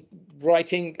money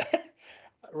writing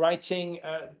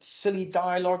silly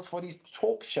dialogue for these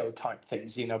talk show type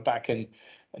things, back in,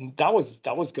 and that was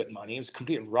good money. It was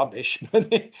complete rubbish,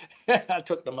 but I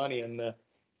took the money and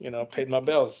paid my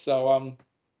bills. So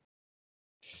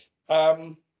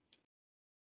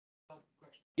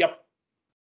yep.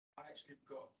 I actually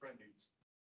got a friend who's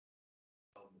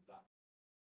with that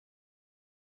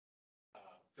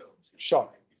films. Sure.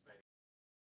 He's made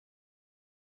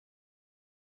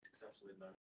successful in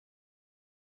those.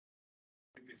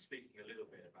 We've been speaking a little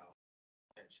bit about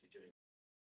potentially doing.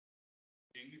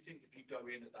 Do you think if you go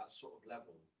in at that sort of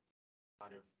level,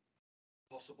 kind of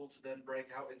possible to then break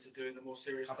out into doing the more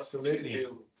serious stuff? Absolutely.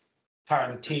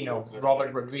 Tarantino,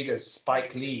 Robert Rodriguez,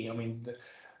 Spike Lee. I mean,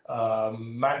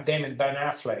 Matt Damon, Ben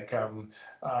Affleck.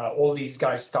 All these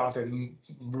guys started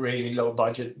really low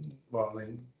budget. Well, I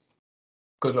mean,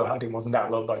 Good Will Hunting wasn't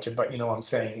that low budget, but you know what I'm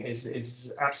saying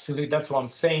is absolute. That's what I'm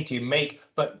saying to you.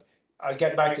 But I'll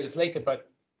get back to this later. But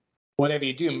whatever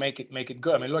you do, make it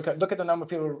good. I mean, look at the number of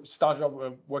people who started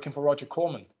off working for Roger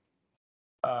Corman.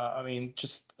 I mean,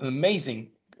 just an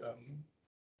amazing.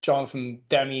 Jonathan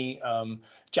Demme,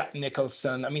 Jack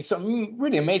Nicholson. I mean, some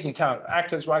really amazing talent.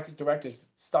 Actors, writers, directors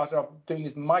started off doing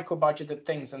these micro-budgeted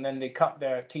things, and then they cut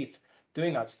their teeth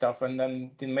doing that stuff, and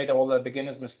then they made all the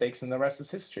beginners' mistakes, and the rest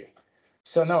is history.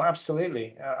 So no,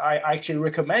 absolutely. I actually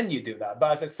recommend you do that.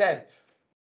 But as I said,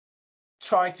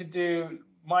 try to do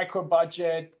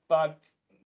micro-budget, but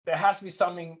there has to be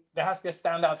something, there has to be a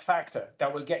standout factor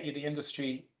that will get you the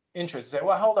industry interest. Say,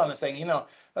 well, hold on a second,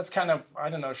 that's kind of, I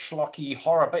don't know, schlocky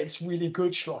horror, but it's really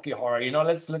good schlocky horror.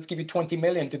 Let's give you 20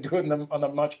 million to do it on a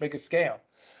much bigger scale.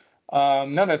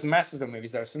 No, there's masses of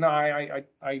movies there. So no,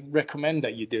 I recommend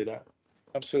that you do that.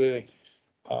 Absolutely.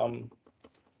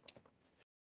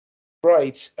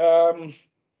 Right.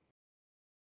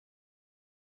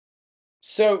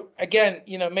 So again,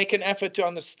 make an effort to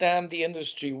understand the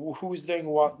industry, who's doing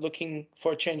what, looking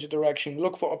for a change of direction,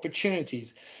 look for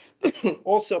opportunities.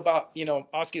 Also about,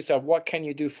 ask yourself, what can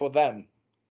you do for them?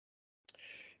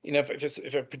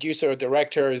 If a producer or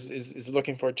director is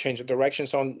looking for a change of direction,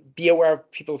 so on, be aware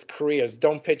of people's careers.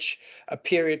 Don't pitch a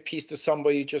period piece to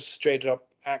somebody just straight up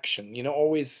action.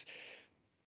 Always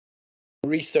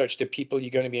research the people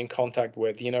you're going to be in contact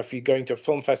with. If you're going to a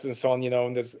film festival and so on,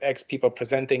 and there's X people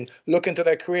presenting, look into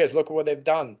their careers, look at what they've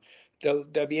done.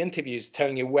 there'll be interviews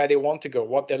telling you where they want to go,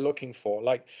 what they're looking for.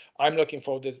 Like I'm looking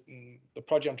for this, the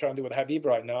project I'm trying to do with Habib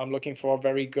right now. I'm looking for a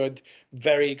very good,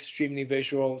 very extremely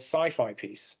visual sci-fi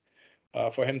piece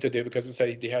for him to do, because I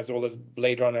say he has all this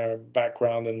Blade Runner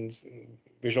background and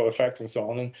visual effects and so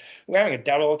on. And we're having a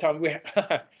devil all the time.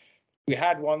 We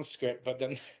had one script, but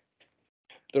then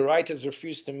the writers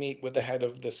refused to meet with the head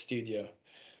of the studio.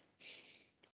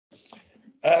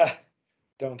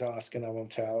 Don't ask and I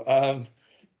won't tell.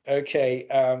 Okay,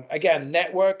 again,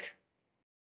 network.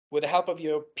 With the help of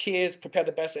your peers, prepare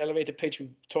the best elevator pitch. We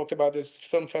talked about this,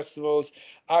 film festivals.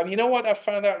 You know what I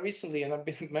found out recently, and I've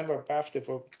been a member of BAFTA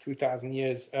for 2,000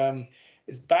 years,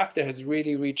 is BAFTA has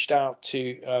really reached out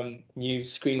to new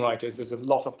screenwriters. There's a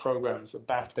lot of programs at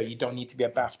BAFTA. You don't need to be a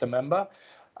BAFTA member.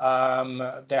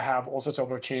 They have all sorts of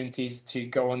opportunities to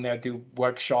go on there, do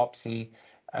workshops and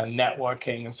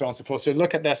networking and so on and so forth. So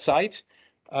look at their site.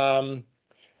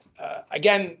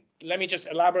 Again, let me just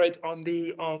elaborate on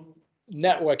the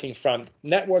networking front.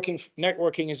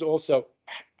 Networking is also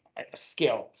a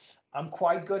skill. I'm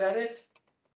quite good at it,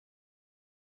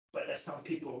 but there's some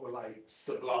people who are like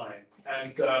sublime.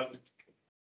 And a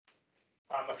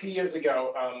few years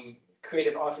ago,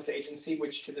 Creative Artists Agency,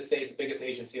 which to this day is the biggest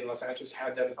agency in Los Angeles,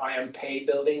 had an I Am Pay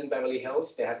building in Beverly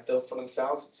Hills. They had built for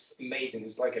themselves. It's amazing.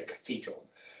 It's like a cathedral.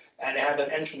 And they had an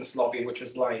entrance lobby, which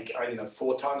was like, I don't know,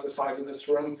 4 times the size of this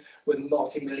room, with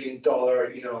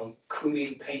multi-million-dollar,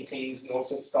 cooling paintings and all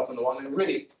sorts of stuff on the wall. And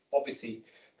really, obviously,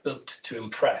 built to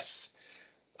impress.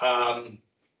 And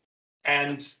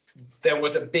there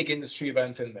was a big industry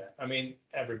event in there. I mean,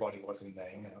 everybody was in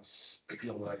there,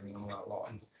 Spielberg and that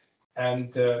lot.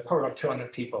 And probably about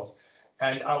 200 people.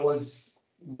 And I was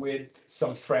with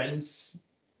some friends.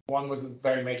 One was a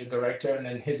very major director, and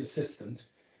then his assistant.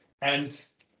 And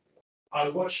I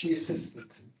watched the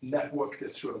assistant network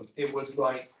this room. It was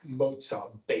like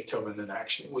Mozart, Beethoven in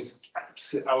action. It was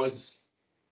absolute. I was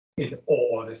in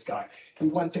awe of this guy. He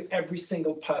went to every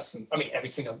single person who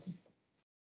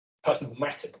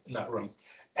mattered in that room.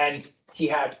 And he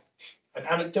had an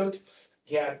anecdote.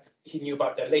 He knew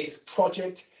about their latest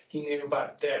project. He knew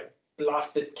about their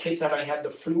blasted kids having had the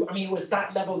flu. I mean, it was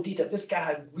that level of detail. This guy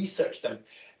had researched them.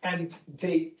 And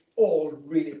they all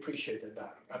really appreciated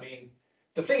that. I mean,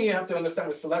 the thing you have to understand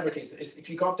with celebrities is if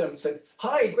you got them and said,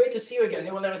 "Hi, great to see you again,"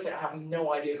 they will never say, "I have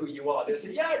no idea who you are." They'll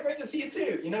say, "Yeah, great to see you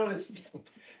too."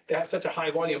 They have such a high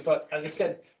volume. But as I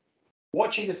said,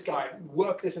 watching this guy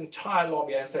work this entire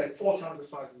lobby, I said, 4 times the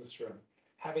size of this room,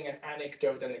 having an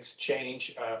anecdote and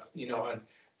exchange,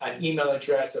 an email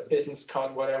address, a business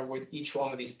card, whatever, with each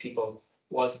one of these people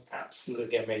was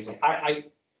absolutely amazing.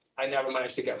 I never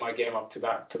managed to get my game up to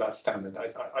that standard.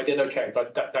 I did okay,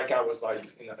 but that guy was like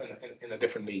in a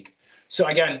different league. So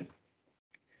again,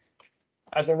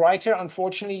 as a writer,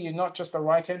 unfortunately, you're not just a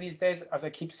writer these days. As I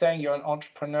keep saying, you're an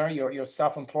entrepreneur. You're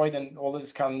self-employed, and all of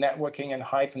this kind of networking and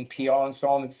hype and PR and so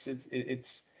on.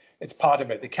 It's part of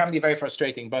it. It can be very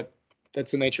frustrating, but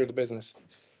that's the nature of the business.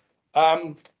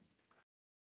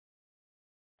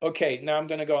 Okay, now I'm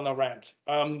going to go on a rant.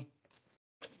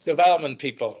 Development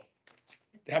people.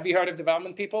 Have you heard of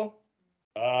development people?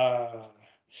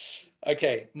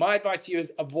 Okay, my advice to you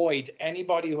is avoid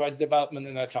anybody who has development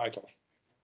in their title.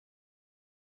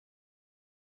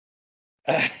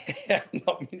 I'm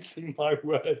not mincing my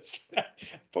words.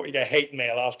 Probably get hate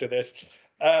mail after this.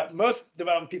 Most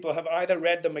development people have either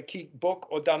read the McKee book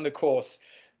or done the course.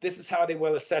 This is how they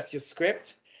will assess your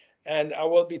script. And I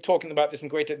will be talking about this in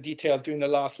greater detail during the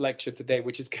last lecture today,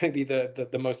 which is going to be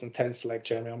the most intense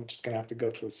lecture. I mean, I'm just going to have to go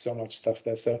through so much stuff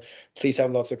there. So please have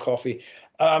lots of coffee.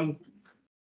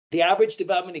 The average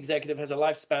development executive has a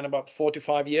lifespan about 4 to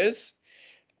 5 years.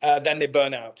 Then they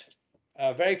burn out.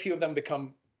 Very few of them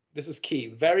become, this is key,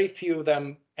 very few of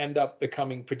them end up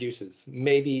becoming producers,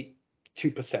 maybe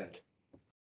 2%.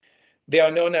 They are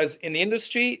known as, in the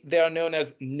industry, they are known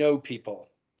as no people.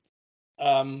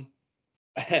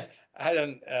 I had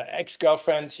an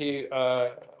ex-girlfriend who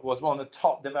was one of the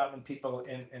top development people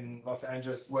in Los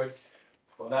Angeles, worked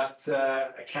for that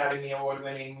Academy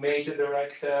Award-winning major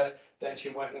director. Then she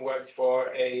went and worked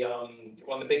for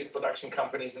one of the biggest production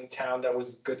companies in town that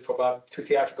was good for about 2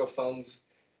 theatrical films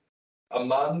a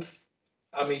month.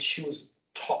 I mean, she was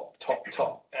top.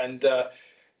 And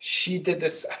she did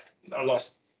this, I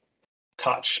lost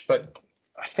touch, but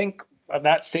I think at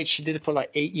that stage she did it for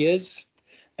like 8 years.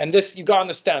 And this, you got to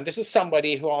understand, this is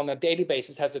somebody who on a daily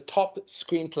basis has the top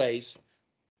screenplays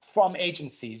from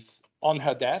agencies on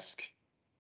her desk,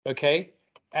 okay?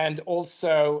 And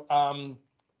also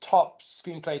top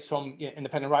screenplays from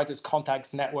independent writers,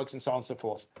 contacts, networks, and so on and so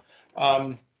forth.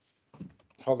 Hold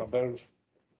on,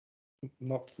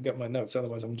 not forget my notes,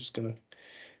 otherwise I'm just gonna.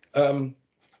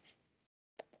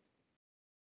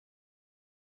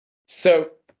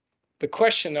 So the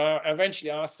question I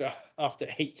eventually asked her after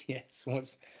 8 years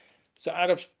was,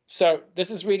 so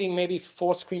this is reading maybe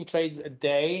 4 screenplays a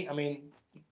day. I mean,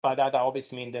 by that I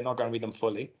obviously mean they're not going to read them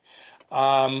fully.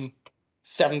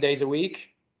 7 days a week.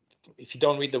 If you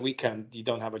don't read the weekend, you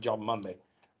don't have a job Monday.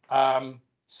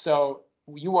 So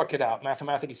you work it out,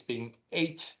 mathematically speaking,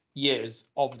 8 years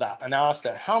of that. And I asked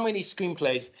her, how many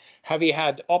screenplays have you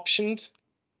had optioned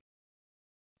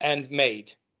and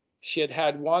made? She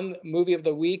had 1 movie of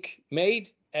the week made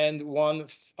and 1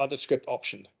 other script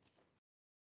optioned.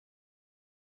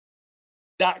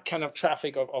 That kind of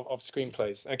traffic of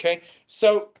screenplays. Okay,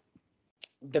 so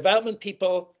development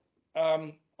people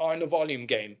are in a volume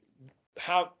game.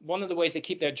 One of the ways they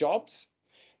keep their jobs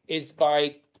is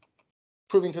by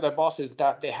proving to their bosses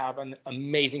that they have an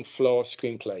amazing flow of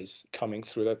screenplays coming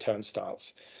through their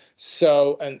turnstiles.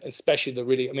 So, and especially the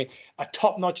really, I mean, a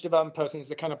top-notch development person is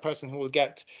the kind of person who will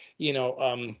get,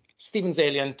 Steven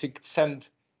Zalian to send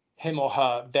him or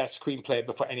her their screenplay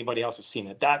before anybody else has seen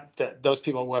it. Those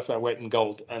people are worth their weight in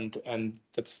gold, and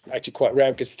that's actually quite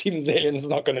rare because Steven Zalian is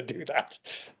not going to do that,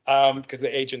 because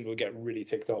the agent will get really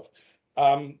ticked off.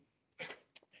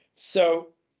 So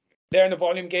they're in a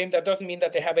volume game. That doesn't mean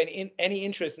that they have any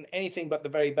interest in anything but the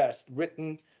very best,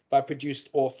 written by produced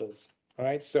authors. All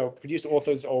right, so produced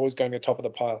authors are always going to be top of the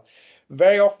pile.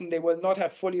 Very often they will not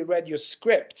have fully read your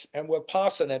script and will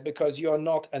pass on it because you're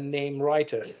not a name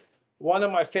writer. One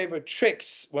of my favorite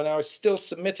tricks when I was still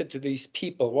submitted to these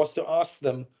people was to ask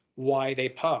them why they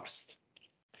passed.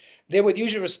 They would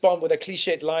usually respond with a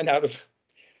cliched line out of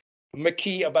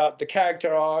McKee about the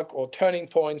character arc or turning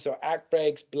points or act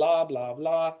breaks, blah, blah,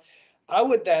 blah. I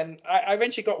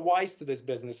eventually got wise to this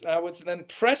business. And I would then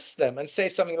press them and say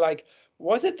something like,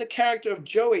 was it the character of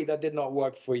Joey that did not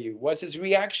work for you? Was his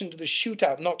reaction to the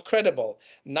shootout not credible?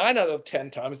 9 out of 10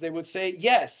 times they would say,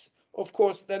 yes. Of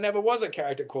course, there never was a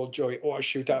character called Joey or a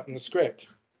shootout in the script.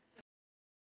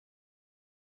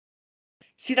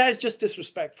 See, that is just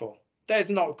disrespectful. That is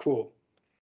not cool.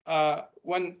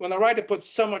 When a writer puts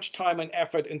so much time and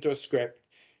effort into a script,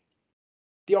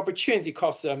 the opportunity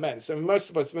costs are immense. And most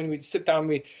of us, when we sit down,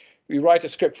 we write a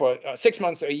script for 6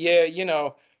 months or a year,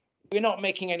 we're not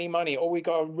making any money, or we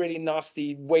got a really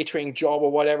nasty waitering job or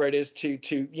whatever it is to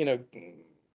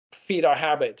feed our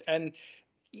habit. And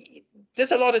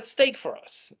there's a lot at stake for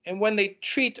us. And when they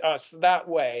treat us that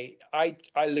way, I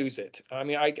lose it. I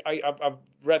mean, I've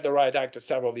read The Riot Act to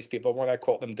several of these people when I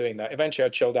caught them doing that. Eventually I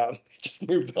chilled out and just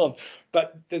moved on.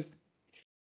 But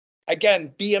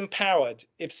again, be empowered.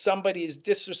 If somebody is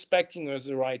disrespecting you as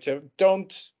a writer,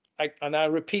 and I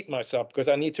repeat myself because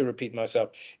I need to repeat myself.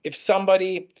 If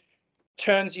somebody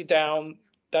turns you down,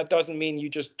 that doesn't mean you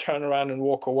just turn around and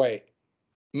walk away.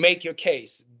 Make your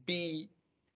case. Be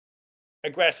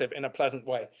aggressive in a pleasant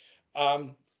way.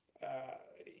 And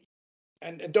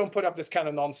don't put up this kind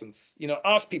of nonsense.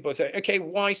 Ask people, say, okay,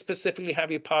 why specifically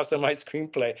have you passed on my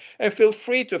screenplay? And feel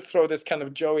free to throw this kind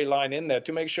of Joey line in there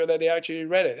to make sure that they actually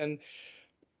read it. And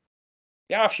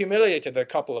yeah, I've humiliated a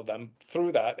couple of them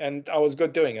through that, and I was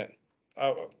good doing it.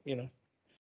 I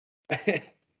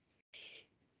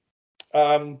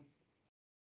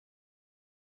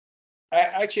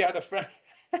actually had a friend.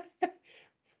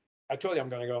 I told you I'm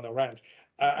going to go on a rant.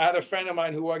 I had a friend of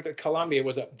mine who worked at Columbia,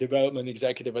 was a development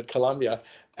executive at Columbia,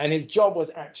 and his job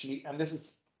was actually, and this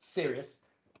is serious,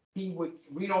 he would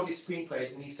read all these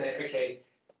screenplays and he said, okay,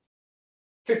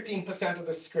 15% of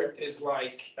the script is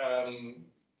like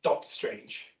Doctor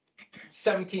Strange.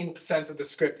 17% of the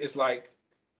script is like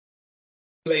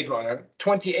Blade Runner.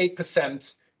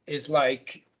 28% is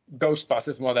like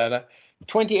Ghostbusters, whatever.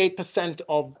 28%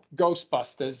 of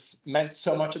Ghostbusters meant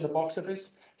so much at the box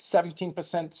office.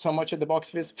 17% so much at the box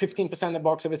office, 15% at the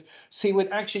box office. So he would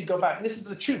actually go back. This is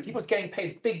the truth. He was getting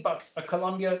paid big bucks at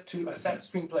Columbia to assess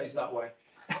screenplays that way.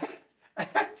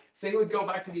 So he would go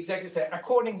back to the executive and say,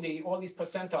 accordingly, all these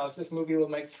percentiles, this movie will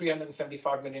make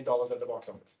 $375 million at the box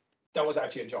office. That was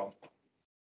actually a job.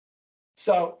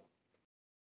 So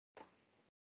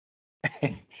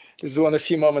this is one of the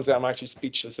few moments that I'm actually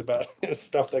speechless about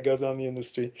stuff that goes on in the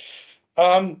industry.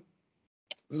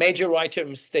 Major writer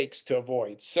mistakes to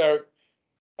avoid. So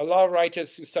a lot of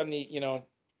writers who suddenly,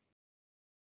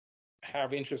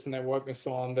 have interest in their work and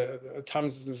so on, at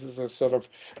times this is a sort of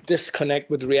disconnect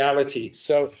with reality.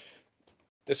 So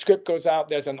the script goes out,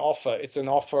 there's an offer. It's an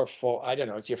offer for, I don't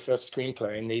know, it's your first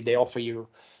screenplay, and they offer you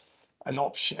an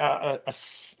option, a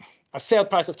sale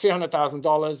price of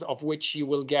 $300,000, of which you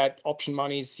will get option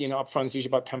monies, upfront is usually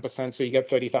about 10%, so you get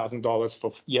 $30,000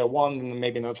 for year one, and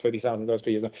maybe another $30,000 per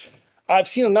year. I've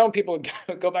seen a number of people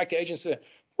go back to agents and say,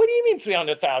 what do you mean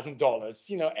 $300,000?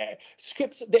 You know,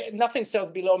 scripts, nothing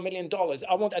sells below $1 million.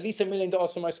 I want at least $1 million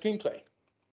for my screenplay.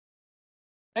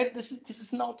 And this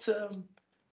is not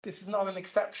an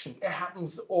exception. It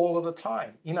happens all of the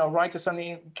time. You know, writers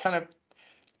suddenly kind of,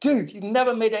 dude, you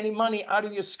never made any money out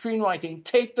of your screenwriting.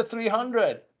 Take the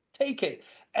 300, take it.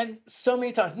 And so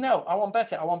many times, no, I want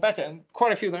better, I want better. And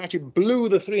quite a few of them actually blew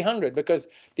the 300 because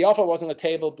the offer was on the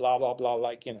table, blah, blah, blah,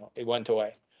 like, you know, it went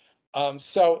away.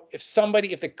 So if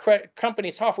the company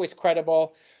is halfway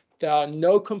credible, there are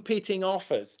no competing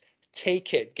offers,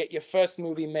 take it, get your first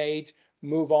movie made,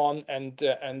 move on, and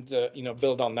you know,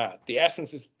 build on that. The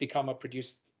essence is become a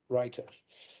produced writer.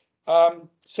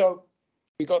 So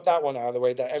we got that one out of the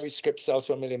way, that every script sells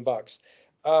for $1 million.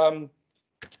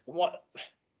 What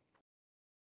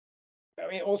I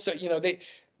mean, also, you know, they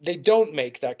don't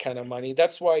make that kind of money.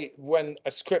 That's why when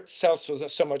a script sells for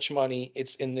so much money,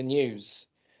 it's in the news.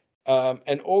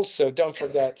 And also, don't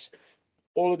forget,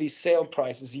 all of these sale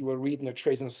prices you were reading of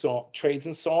trades and so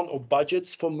on, or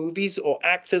budgets for movies or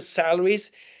actors' salaries.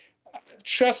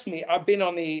 Trust me, I've been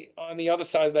on the other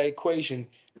side of the equation.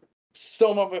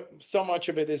 So much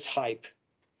of it is hype,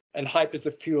 and hype is the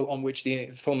fuel on which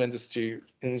the film industry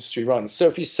runs. So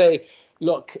if you say,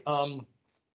 look,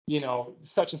 you know,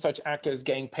 such and such actor is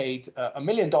getting paid $1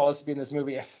 million to be in this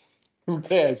movie, who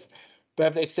cares? But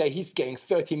if they say he's getting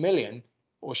 30 million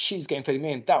or she's getting 30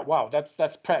 million,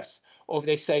 that's press. Or if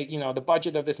they say, you know, the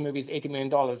budget of this movie is $80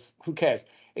 million, who cares?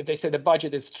 If they say the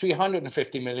budget is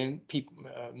 $350 million,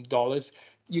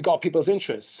 you got people's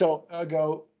interest. So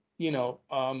ergo, you know,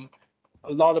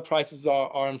 a lot of prices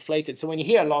are inflated. So when you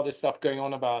hear a lot of this stuff going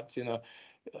on about, you know,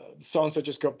 so-and-so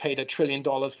just got paid $1 trillion for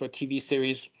a TV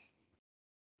series,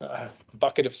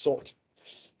 bucket of salt.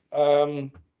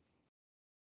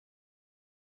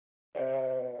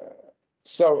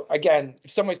 So again,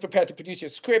 if someone's prepared to produce your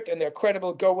script and they're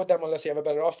credible, go with them unless you have a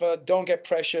better offer. Don't get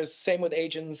pressures. Same with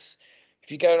agents.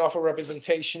 If you get an offer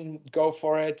representation, go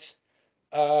for it.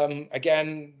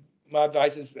 Again, my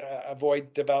advice is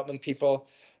avoid development people.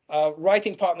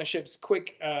 Writing partnerships,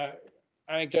 quick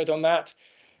anecdote on that.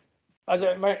 As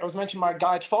I was mentioning, my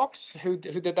guy Fox, who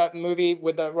did that movie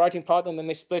with the writing partner, and then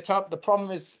they split up. The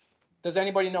problem is, does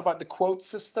anybody know about the quote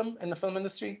system in the film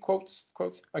industry? Quotes?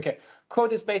 Okay.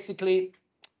 Quote is basically,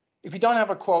 if you don't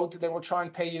have a quote, they will try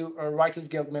and pay you a Writers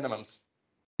Guild minimums,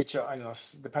 which are, I don't know,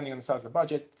 depending on the size of the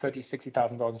budget, $30,000,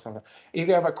 $60,000 or something. If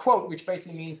you have a quote, which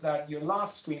basically means that your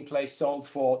last screenplay sold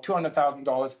for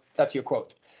 $200,000, that's your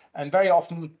quote. And very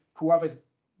often, whoever's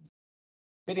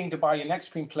bidding to buy your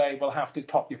next screenplay will have to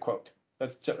top your quote.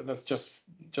 That's just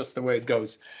the way it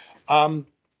goes.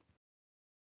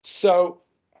 So,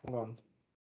 hold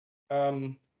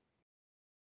on.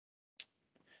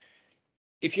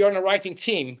 If you're on a writing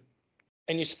team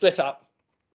and you split up,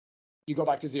 you go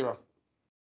back to zero.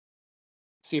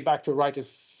 So you're back to writer's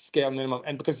scale minimum.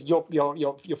 And because your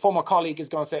former colleague is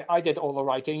going to say, I did all the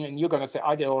writing, and you're going to say,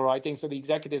 I did all the writing. So the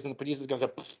executives and the producers are going to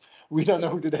say, we don't know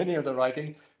who did any of the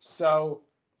writing. So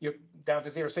you're down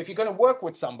to zero. So if you're going to work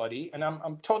with somebody, and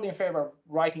I'm totally in favor of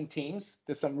writing teams,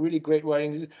 there's some really great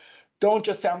writings. Don't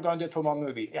just say, I'm going to do it for one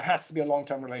movie. It has to be a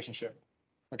long-term relationship.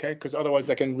 Okay, because otherwise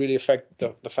that can really affect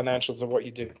the financials of what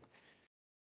you do.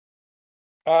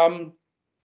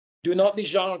 Do not be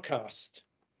genre cast.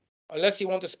 Unless you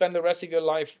want to spend the rest of your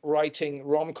life writing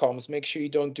rom-coms, make sure you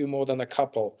don't do more than a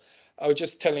couple. I was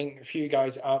just telling a few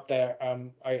guys out there,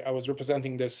 I was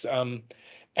representing this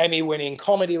Emmy-winning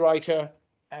comedy writer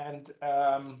and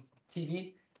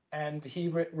TV, and he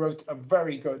wrote a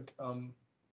very good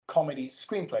comedy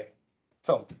screenplay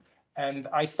film. And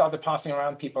I started passing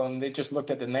around people, and they just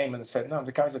looked at the name and said, no,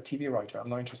 the guy's a TV writer. I'm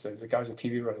not interested. The guy's a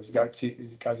TV writer. This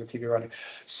guy's a TV writer.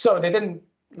 So they didn't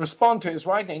respond to his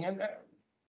writing, and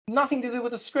nothing to do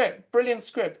with the script. Brilliant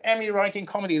script. Emmy writing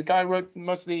comedy. The guy wrote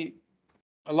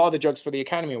a lot of the jokes for the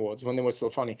Academy Awards when they were still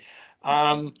funny.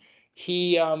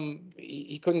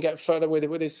 He couldn't get further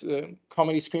with his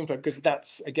comedy screenplay, because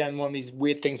that's, again, one of these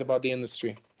weird things about the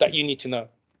industry that you need to know.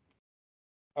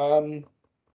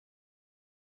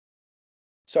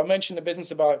 So I mentioned the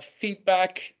business about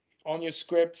feedback on your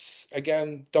scripts.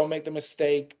 Again, don't make the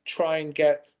mistake. Try and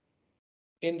get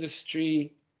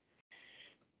industry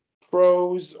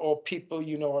pros or people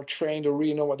you know are trained or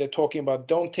really know what they're talking about.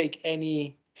 Don't take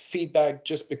any feedback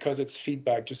just because it's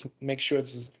feedback. Just make sure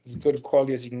it's as good of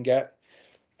quality as you can get.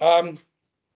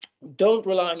 Don't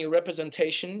rely on your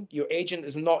representation. Your agent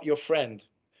is not your friend.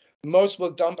 Most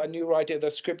will dump a new writer if the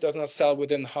script does not sell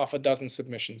within half a dozen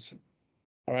submissions.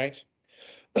 All right.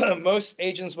 Most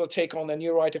agents will take on a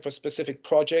new writer for a specific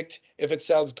project. If it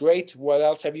sells, great. What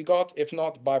else have you got? If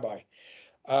not, bye-bye.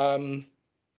 I'll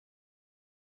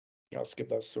skip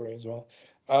that story as well.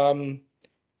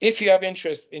 If you have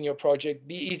interest in your project,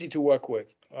 be easy to work with.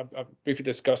 I've briefly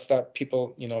discussed that.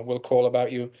 People, will call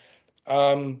about you.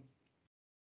 So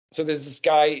there's this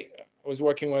guy I was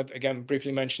working with, again,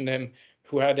 briefly mentioned him,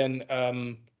 who had an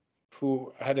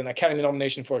Academy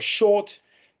nomination for a short,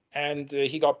 and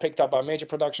he got picked up by a major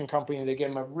production company, and they gave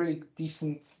him a really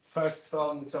decent first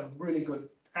film with some really good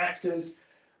actors.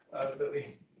 The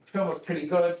film was pretty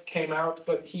good, came out,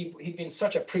 but he'd been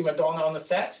such a prima donna on the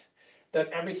set that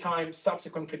every time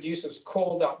subsequent producers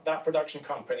called up that production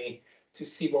company to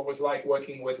see what it was like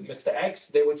working with Mr. X,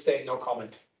 they would say no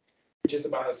comment, which is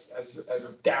about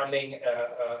as damning,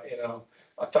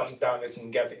 a thumbs down as you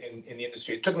can get in the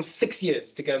industry. It took them 6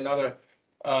 years to get another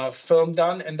film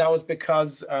done, and that was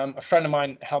because a friend of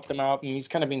mine helped him out, and he's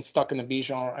kind of been stuck in the B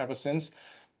genre ever since,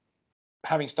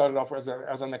 having started off as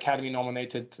an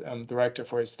Academy-nominated director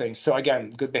for his thing. So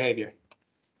again, good behavior.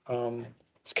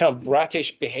 It's kind of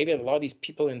bratish behavior a lot of these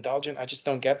people indulge in. I just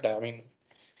don't get that. I mean,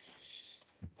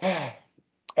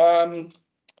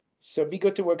 so be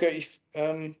good to work.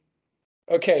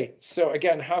 Okay, so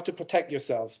again, how to protect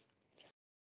yourselves.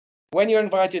 When you're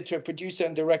invited to a producer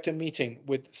and director meeting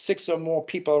with 6 or more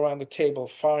people around the table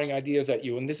firing ideas at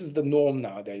you, and this is the norm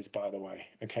nowadays, by the way,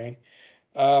 okay?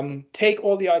 Take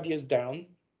all the ideas down,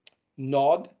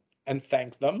 nod, and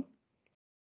thank them.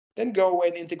 Then go away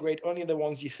and integrate only the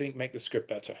ones you think make the script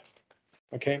better.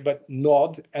 Okay, but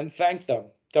nod and thank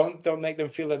them. Don't make them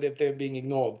feel that they're being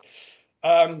ignored.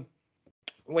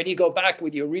 When you go back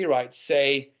with your rewrites,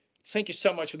 say, thank you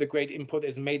so much for the great input.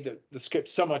 It's made the script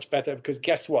so much better, because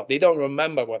guess what? They don't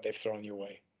remember what they've thrown your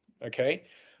way. Okay.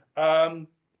 I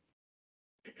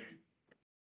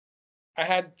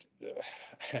had,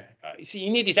 you see, you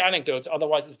need these anecdotes.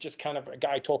 Otherwise, it's just kind of a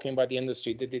guy talking about the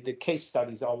industry. The case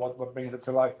studies are what brings it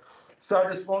to life. So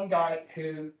there's one guy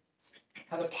who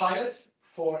had a pilot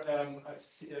for a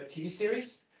TV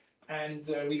series, and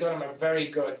we got him a very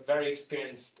good, very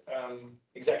experienced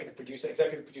executive producer.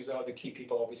 Executive producers are the key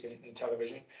people, obviously, in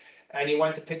television. And he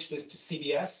went to pitch this to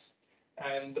CBS,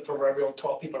 and the proverbial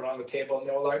top people around the table, and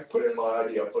they were like, put in my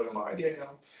idea,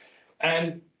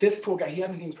 And this poor guy, he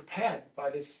hadn't been prepared by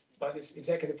this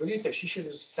executive producer. She should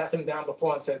have sat him down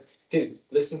before and said, dude,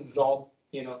 listen, nod,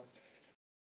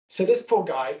 So this poor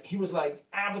guy, he was like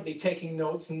avidly taking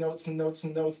notes. And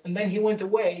then he went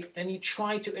away and he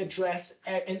tried to address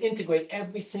and integrate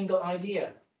every single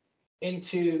idea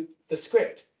into the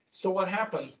script. So what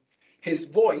happened? His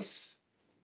voice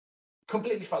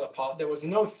completely fell apart. There was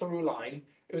no through line.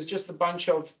 It was just a bunch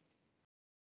of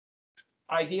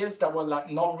ideas that were like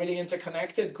not really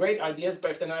interconnected. Great ideas,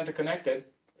 but if they're not interconnected,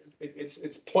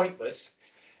 it's pointless.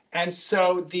 And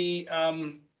so the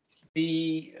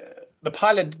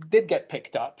pilot did get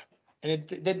picked up, and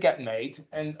it did get made.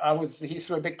 And he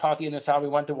threw a big party in his house. We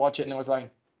went to watch it, and it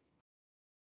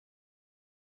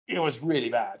was really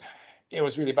bad. It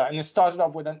was really bad. And it started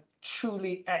off with a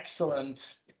truly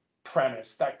excellent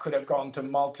premise that could have gone to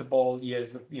multiple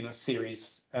years of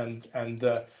series. And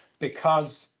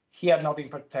because he had not been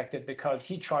protected, because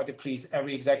he tried to please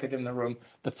every executive in the room,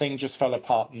 the thing just fell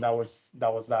apart, and that was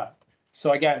that.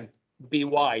 So again, be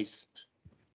wise.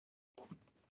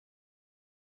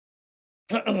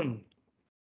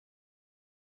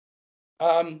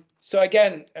 So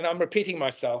again, and I'm repeating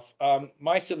myself,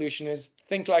 my solution is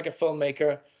think like a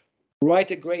filmmaker,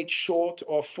 write a great short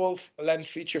or full-length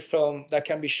feature film that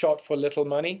can be shot for little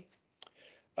money.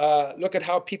 Look at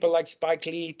how people like Spike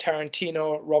Lee,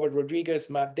 Tarantino, Robert Rodriguez,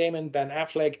 Matt Damon, Ben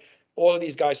Affleck, all of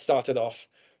these guys started off.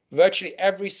 Virtually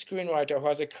every screenwriter who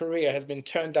has a career has been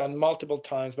turned down multiple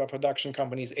times by production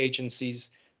companies,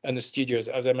 agencies, and the studios.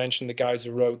 As I mentioned, the guys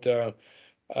who wrote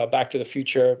Back to the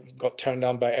Future got turned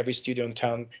down by every studio in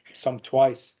town, some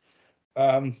twice.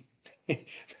 The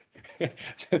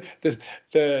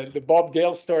Bob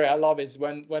Gale story I love is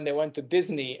when they went to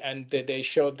Disney and they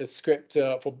showed the script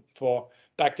for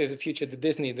Back to the Future to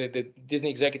Disney. The Disney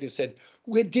executive said,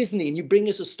 "We're Disney, and you bring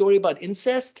us a story about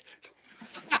incest?"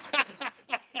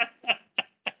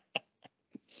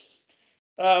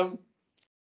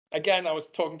 Again, I was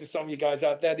talking to some of you guys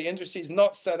out there. The industry is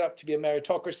not set up to be a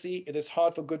meritocracy. It is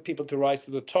hard for good people to rise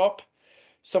to the top.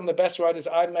 Some of the best writers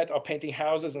I've met are painting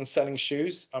houses and selling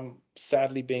shoes. I'm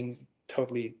sadly being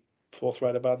totally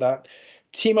forthright about that.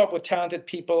 Team up with talented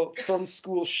people. Film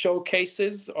school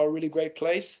showcases are a really great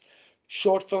place.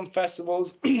 Short film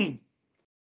festivals.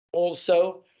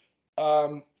 Also,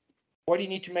 what do you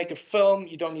need to make a film?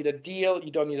 You don't need a deal.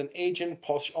 You don't need an agent,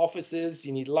 posh offices.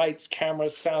 You need lights,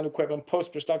 cameras, sound equipment,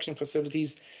 post-production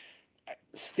facilities.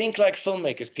 Think like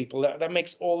filmmakers, people. That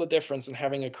makes all the difference in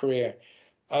having a career.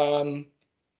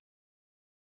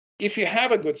 If you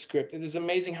have a good script, it is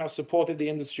amazing how supported the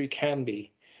industry can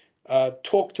be.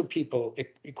 Talk to people,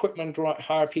 equipment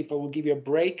hire people will give you a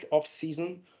break off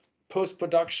season,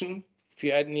 post-production. If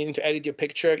you needing to edit your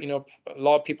picture, you know, a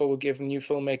lot of people will give new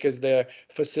filmmakers their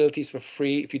facilities for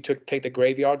free. If you take the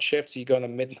graveyard shift, so you go on a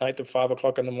midnight to 5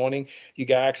 o'clock in the morning, you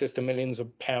get access to millions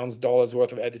of pounds, dollars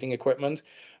worth of editing equipment.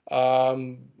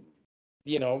 You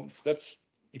know, that's,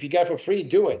 if you get it for free,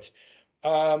 do it.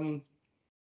 And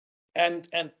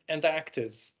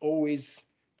actors, always,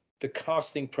 the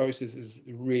casting process is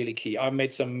really key. I've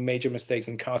made some major mistakes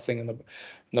in casting in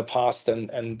the past,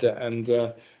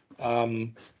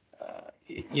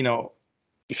 you know,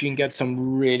 if you can get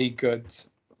some really good,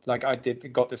 like I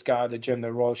got this guy at the gym, the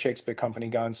Royal Shakespeare Company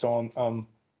guy, and so on.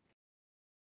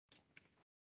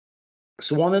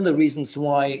 So one of the reasons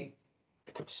why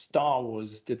Star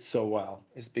Wars did so well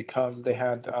is because they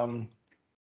had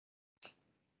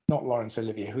not Laurence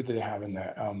Olivier. Who did they have in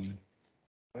there?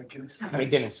 Alec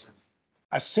Guinness.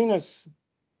 As soon as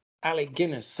Alec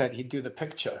Guinness said he'd do the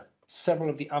picture, several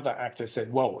of the other actors said,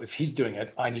 whoa, if he's doing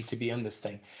it, I need to be in this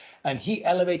thing. And he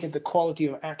elevated the quality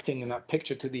of acting in that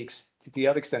picture to the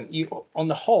other extent. On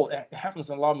the whole, it happens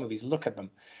in a lot of movies. Look at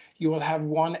them. You will have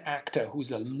one actor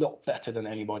who's a lot better than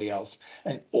anybody else,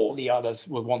 and all the others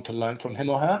will want to learn from him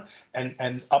or her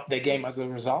and up their game as a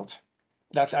result.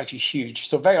 That's actually huge.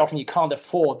 So very often you can't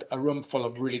afford a room full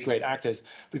of really great actors.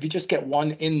 But if you just get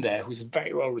one in there who's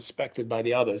very well respected by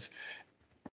the others,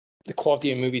 the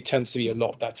quality of the movie tends to be a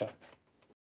lot better.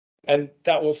 And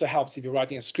that also helps if you're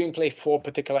writing a screenplay for a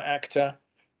particular actor,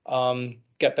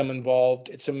 get them involved.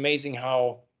 It's amazing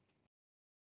how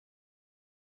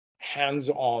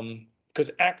hands-on,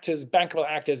 because actors, bankable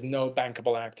actors know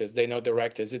bankable actors, they know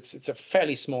directors. It's a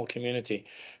fairly small community.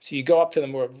 So you go up to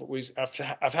them,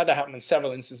 I've had that happen in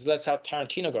several instances. Let's have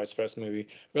Tarantino guy's first movie,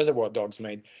 Reservoir Dogs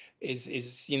made,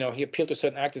 is you know, he appealed to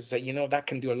certain actors and said, you know, that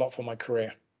can do a lot for my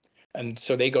career. And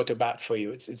so they go to bat for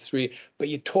you. It's really, but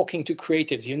you're talking to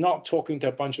creatives. You're not talking to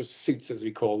a bunch of suits, as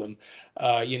we call them,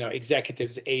 you know,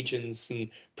 executives, agents, and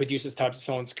producers, types and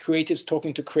so on. It's creatives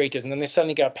talking to creators, and then they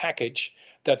suddenly get a package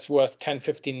that's worth 10,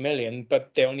 15 million,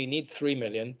 but they only need 3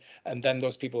 million. And then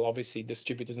those people, obviously,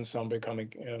 distributors and so on,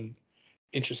 becoming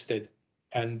interested,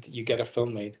 and you get a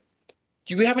film made.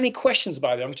 Do we have any questions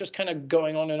about it? I'm just kind of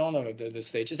going on and on at this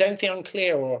stage. Is anything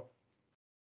unclear, or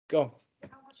go?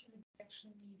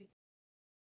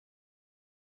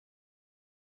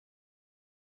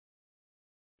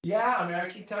 Yeah, I mean, I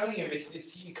keep telling you,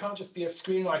 it's you can't just be a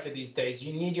screenwriter these days.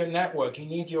 You need your network. You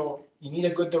need a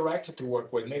good director to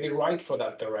work with. Maybe write for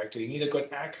that director. You need a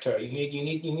good actor. You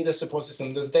need a support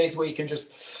system. There's days where you can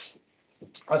just,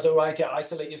 as a writer,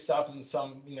 isolate yourself in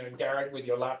some, you know, garret with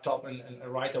your laptop and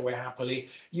write away happily.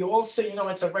 You also, you know,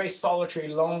 it's a very solitary,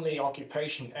 lonely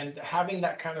occupation, and having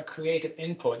that kind of creative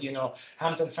input, you know,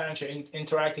 Hampton Fancher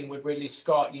interacting with Ridley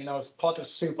Scott, you know, pot of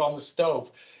soup on the stove,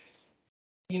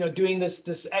 you know, doing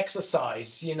this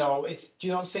exercise, you know, it's, you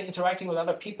know what I'm saying, interacting with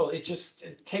other people, it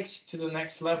takes you to the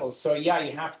next level. So yeah,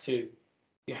 you have to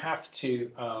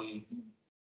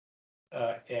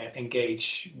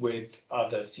engage with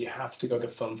others. You have to go to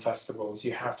film festivals.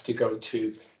 You have to go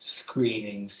to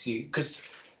screenings. Because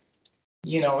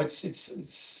you know, it's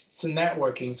a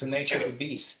networking. It's the nature of the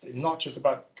beast. It's not just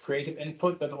about creative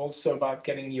input, but also about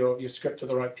getting your script to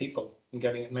the right people and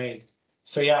getting it made.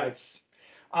 So yeah,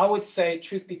 I would say,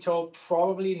 truth be told,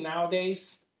 probably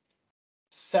nowadays,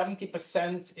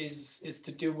 70% is to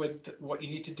do with what you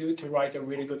need to do to write a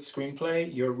really good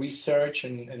screenplay, your research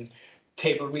and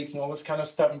table reads and all this kind of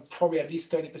stuff, and probably at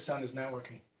least 30% is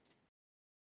networking.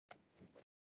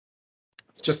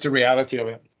 It's just the reality of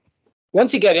it.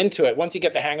 Once you get into it, once you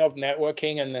get the hang of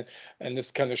networking and this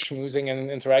kind of schmoozing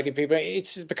and interacting with people,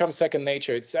 it's just becomes second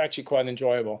nature. It's actually quite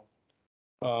enjoyable.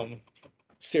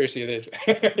 Seriously, it is.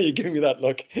 You're giving me that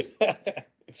look.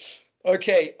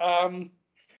 Okay.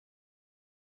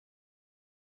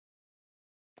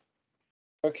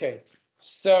 Okay.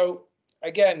 So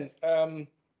again,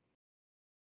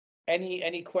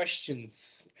 any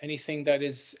questions? Anything that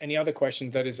is any other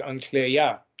questions that is unclear?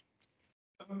 Yeah.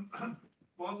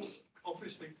 Well,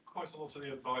 obviously, quite a lot of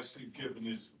the advice you've given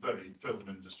is very film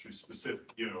industry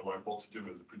specific. You know, like what to do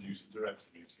with the producer-director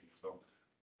meeting and so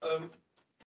on.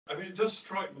 I mean, it does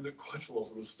strike me that quite a lot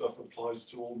of the stuff applies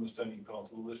to almost any part of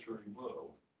the literary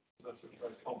world. That's a fair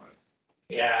comment.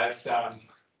 Yeah, it's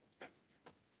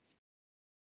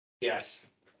yes.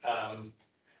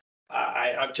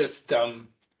 I've just the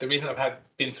reason I've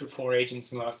been through 4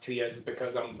 agents in the last 2 years is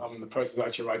because I'm in the process of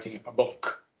actually writing a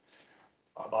book,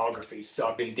 a biography. So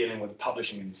I've been dealing with the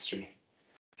publishing industry,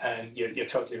 and you're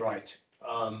totally right.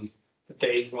 the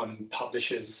days when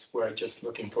publishers were just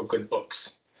looking for good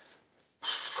books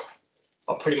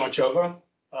are pretty much over.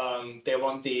 They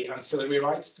want the ancillary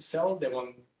rights to sell. They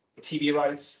want TV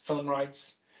rights, film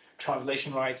rights,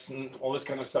 translation rights, and all this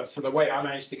kind of stuff. So the way I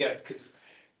managed to get, because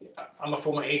I'm a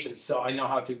former agent, so I know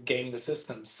how to game the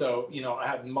system. So, you know, I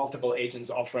had multiple agents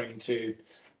offering to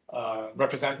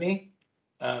represent me,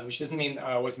 which doesn't mean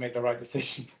I always make the right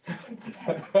decision.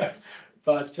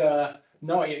 But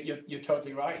no, you're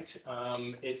totally right.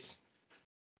 It's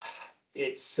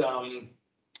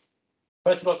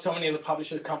first of all, so many of the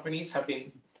publisher companies have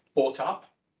been bought up,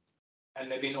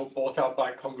 and they've been all bought up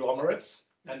by conglomerates,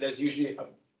 and there's usually a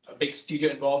big studio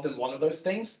involved in one of those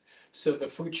things. So the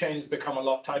food chain has become a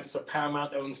lot tighter. So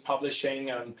Paramount owns publishing,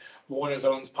 and Warner's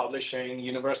owns publishing,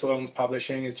 Universal owns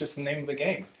publishing. It's just the name of the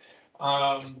game.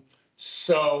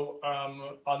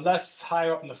 Unless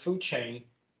higher up in the food chain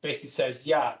basically says,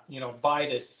 yeah, you know, buy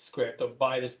this script or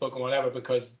buy this book or whatever,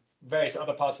 because various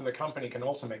other parts of the company can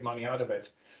also make money out of it,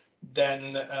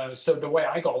 then so the way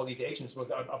I got all these agents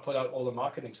was I put out all the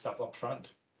marketing stuff up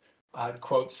front. I had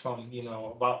quotes from, you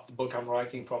know, about the book I'm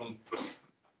writing from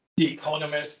The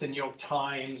Economist, the New York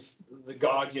Times, the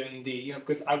Guardian, you know,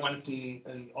 because I went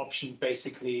and optioned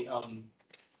basically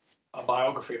a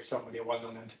biography of somebody, a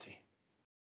well-known entity,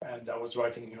 and I was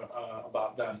writing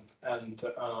about them, and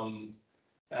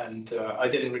I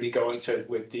didn't really go into it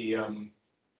with the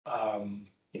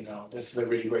you know, this is a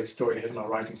really great story. Here's my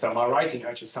writing style. My writing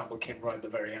actual sample came right at the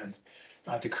very end.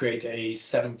 I had to create a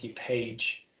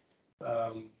 70-page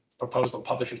proposal,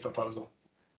 publisher's proposal,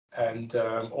 and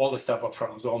all the stuff up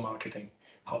front was all marketing.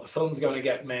 How the film's going to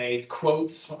get made,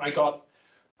 quotes. I got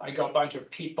a bunch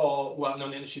of people,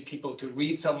 well-known industry people, to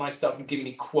read some of my stuff and give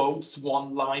me quotes,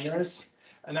 one-liners,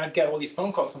 and I'd get all these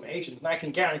phone calls from agents, and I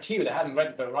can guarantee you they hadn't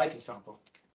read the writing sample.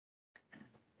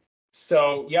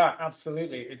 So yeah,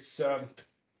 absolutely, it's.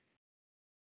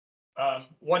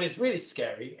 What is really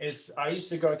scary is I used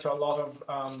to go to a lot of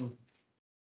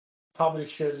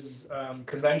publishers'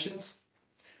 conventions,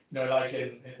 you know, like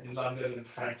in London and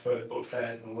Frankfurt, book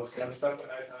fairs and all this kind of stuff. And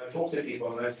I talk to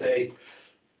people and I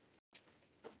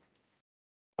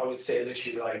would say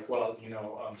literally like, well, you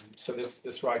know, so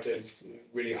this writer is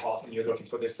really hot and you're looking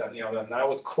for this, that, and the other. And I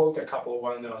would quote a couple of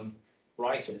well-known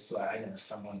writers, like, I don't know,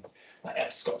 someone like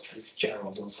F. Scott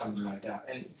Fitzgerald or something like that.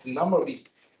 And the number of these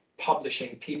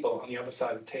publishing people on the other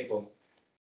side of the table,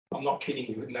 I'm not kidding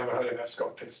you, had never heard of F.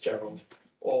 Scott Fitzgerald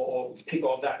or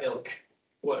people of that ilk.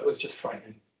 Well, it was just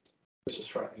frightening. It was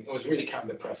just frightening. It was really kind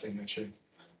of depressing, actually.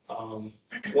 One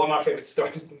of my favorite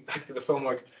stories, back to the film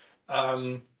work,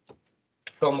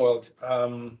 film world.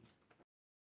 Are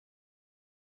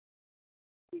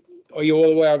you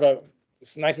all aware of a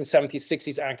 1970s,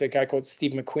 60s actor, a guy called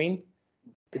Steve McQueen,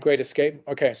 The Great Escape?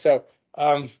 Okay, so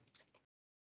this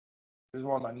is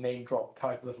one of my name drop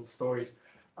type little stories.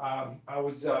 I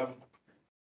was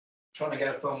trying to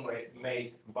get a film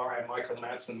made by Michael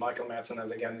Madsen. Michael Madsen,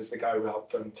 as again, is the guy who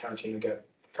helped Tarantino get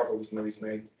a couple of his movies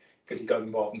made, because he got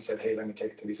involved and said, hey, let me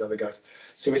take it to these other guys.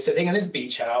 So we're sitting in his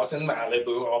beach house in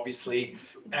Malibu, obviously,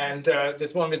 and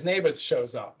this one of his neighbors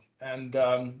shows up. And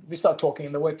we start talking,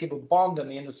 and the way people bond in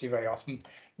the industry very often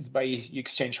is by you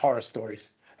exchange horror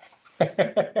stories.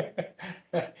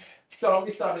 So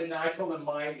we started, and I told him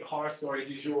my horror story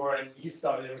du jour, and he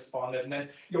started to respond, and then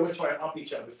you always try to up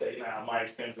each other, say, nah, my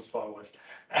experience was far worse.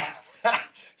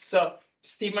 So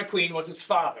Steve McQueen was his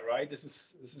father, right? This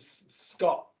is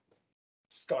Scott.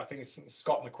 Scott, I think it's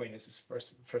Scott McQueen is his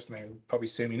first name. He'll probably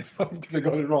sue me now because I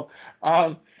got it wrong.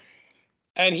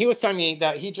 And he was telling me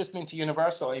that he'd just been to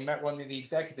Universal. He met one of the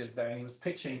executives there, and he was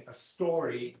pitching a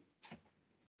story,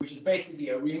 which is basically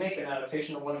a remake and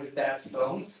adaptation of one of his dad's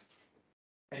films.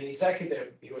 And the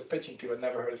executive he was pitching to had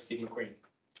never heard of Steve McQueen.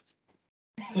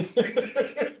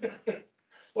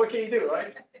 What can you do,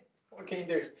 right? What can you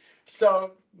do?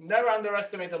 So never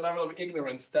underestimate the level of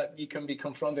ignorance that you can be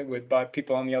confronted with by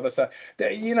people on the other side.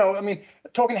 You know, I mean,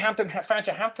 talking Hampton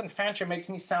Fancher makes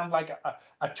me sound like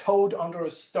a toad under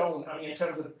a stone. I mean, in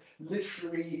terms of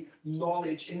literary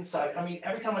knowledge, insight. I mean,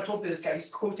 every time I talk to this guy, he's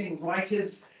quoting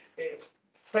writers,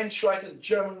 French writers,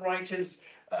 German writers,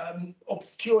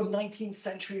 obscure 19th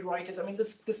century writers. I mean,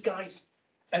 this guy's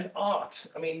an art.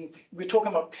 I mean, we're talking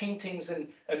about paintings and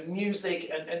music,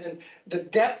 and the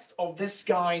depth of this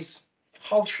guy's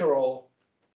cultural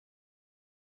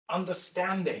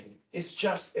understanding is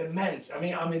just immense. I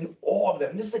mean, I'm in awe of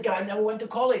them. This is a guy who never went to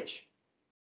college.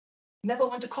 Never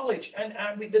went to college.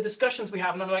 And the discussions we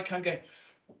have, and I'm like, okay,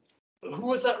 who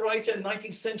was that writer in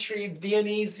 19th century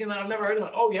Viennese? You know, I've never heard of him.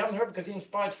 Oh, you haven't heard because he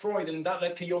inspired Freud, and that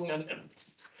led to Jung. And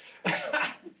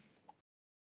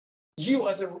you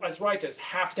as writers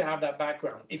have to have that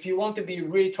background if you want to be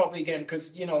really top of the game.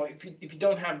 Because if you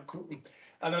don't have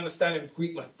an understanding of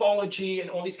Greek mythology and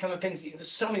all these kind of things,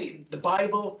 there's so many, the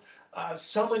Bible,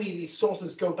 so many of these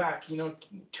sources go back,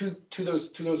 to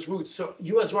those roots. So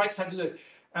you as writers have to do it.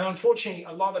 And unfortunately,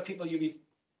 a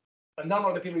number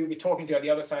of the people you'll be talking to at the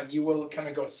other side, you will kind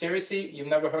of go, seriously, you've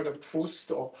never heard of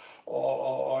Proust or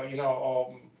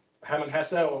Hermann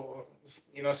Hesse or so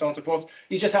on and so forth.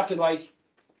 You just have to like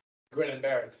grin and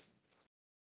bear it.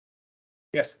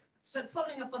 Yes. So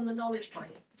following up on the knowledge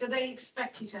point, do they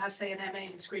expect you to have, say, an MA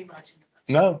in screenwriting?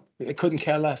 No, they couldn't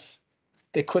care less.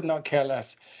 They could not care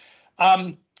less.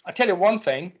 I'll tell you one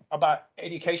thing about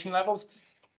education levels.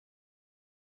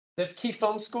 There's key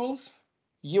film schools,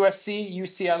 USC,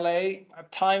 UCLA,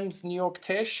 at times New York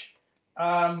Tisch,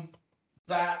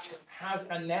 that has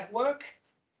a network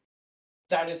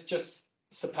that is just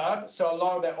superb. So a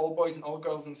lot of their old boys and old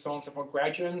girls and so on and so forth,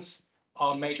 graduates,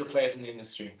 are major players in the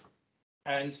industry.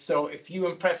 And so if you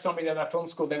impress somebody at that film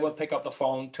school, they will pick up the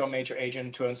phone to a major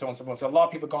agent, and so on and so forth. So a lot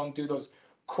of people go and do those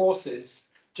courses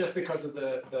just because of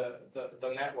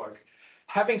the network.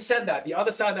 Having said that, the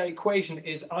other side of that equation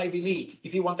is Ivy League.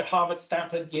 If you want to Harvard,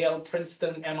 Stanford, Yale,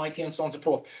 Princeton, MIT, and so on and so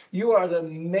forth, you are at a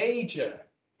major,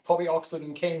 probably Oxford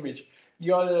and Cambridge,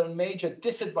 you are at a major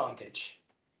disadvantage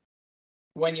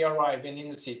when you arrive in the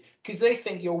industry, because they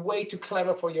think you're way too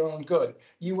clever for your own good.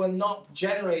 You will not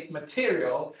generate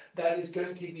material that is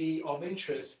going to be of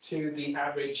interest to the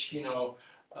average,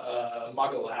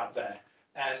 muggle out there.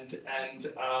 And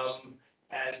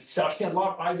so I've seen a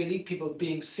lot of Ivy League people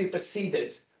being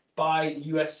superseded by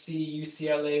USC,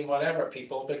 UCLA, whatever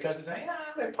people, because they say,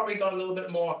 they've probably got a little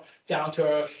bit more down to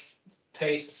earth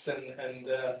tastes and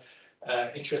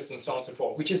interests and so on and so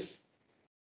forth, which is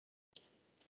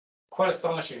quite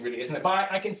astonishing, really, isn't it? But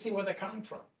I can see where they're coming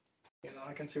from.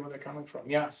 I can see where they're coming from.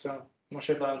 Yeah, so I'm not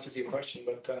sure if that answers your question,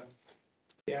 but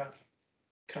yeah,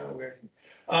 kind of weird.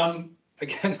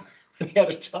 Again, any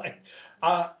other time.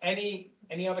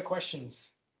 Any other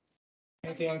questions?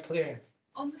 Anything unclear?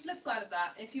 On the flip side of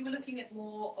that, if you were looking at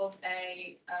more of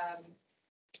a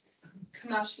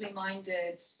commercially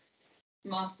minded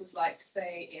masters, like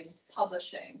say in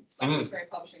publishing, like literary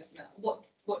publishing, isn't it?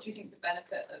 What do you think the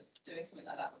benefit of doing something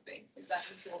like that would be? Is that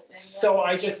your thing? So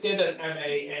I just did an MA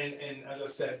in as I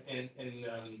said, in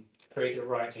creative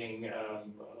writing,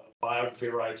 biography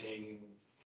writing,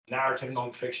 narrative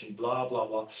nonfiction, blah, blah,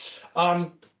 blah.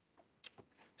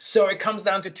 So it comes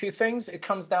down to two things. It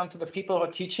comes down to the people who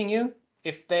are teaching you,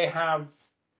 if they have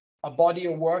a body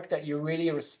of work that you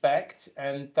really respect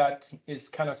and that is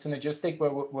kind of synergistic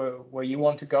where you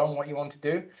want to go and what you want to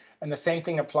do. And the same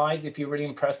thing applies if you really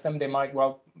impress them, they might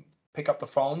well pick up the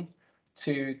phone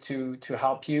to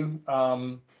help you.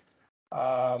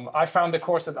 I found the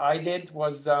course that I did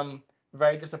was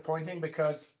very disappointing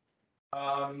because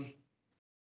the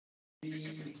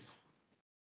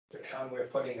kind of way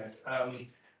of putting it,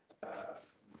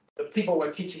 the people who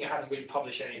were teaching hadn't really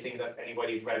published anything that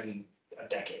anybody had read in a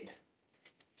decade.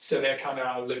 So they're kind of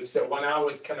out of the loop. So when I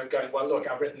was kind of going, well, look,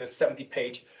 I've written a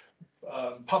 70-page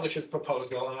publisher's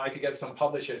proposal, and I could get some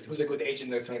publishers. Who's a good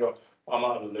agent that's going to go, I'm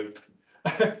out of the loop.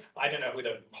 I don't know who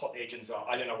the hot agents are.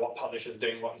 I don't know what publisher's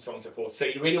doing what and so on and so forth. So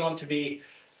you really want to be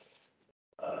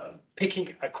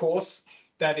picking a course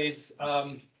that is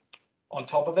on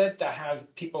top of it, that has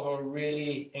people who are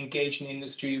really engaged in the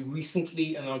industry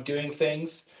recently and are doing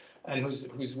things, and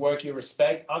whose work you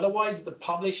respect. Otherwise, the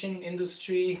publishing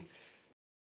industry,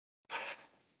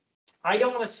 I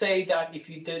don't want to say that if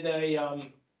you did an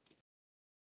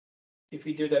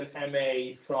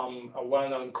MA from a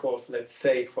well-known course, let's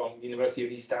say from University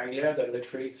of East Anglia, the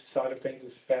literary side of things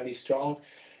is fairly strong.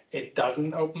 It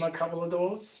doesn't open a couple of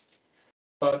doors.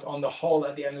 But on the whole,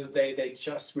 at the end of the day, they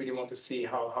just really want to see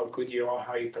how good you are,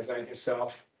 how you present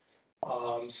yourself.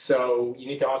 So you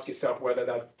need to ask yourself whether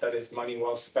that is money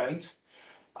well spent.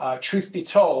 Truth be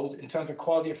told, in terms of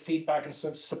quality of feedback and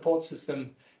support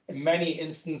system, in many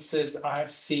instances, I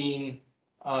have seen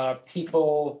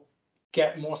people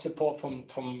get more support from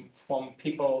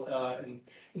people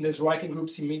in those writing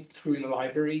groups you meet through in the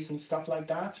libraries and stuff like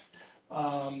that.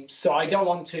 So I don't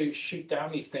want to shoot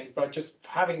down these things, but just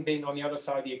having been on the other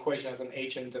side of the equation as an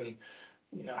agent and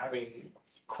having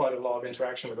quite a lot of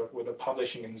interaction with the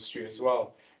publishing industry as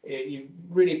well, you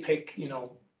really pick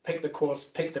the course,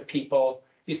 pick the people,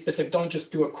 be specific. Don't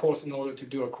just do a course in order to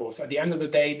do a course. At the end of the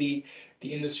day,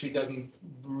 the industry doesn't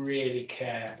really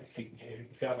care if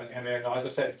you have an MA. As I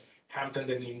said, Hampton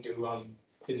didn't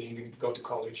even go to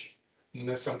college. And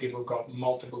there's some people who got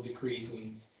multiple degrees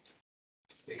and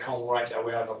they can't write their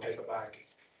way out of a paperback.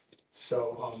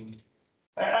 So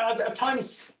at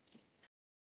times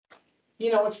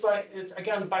you know, it's like, it's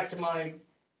again, back to my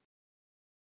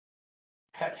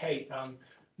pet hate,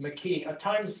 McKee, at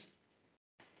times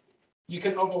you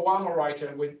can overwhelm a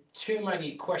writer with too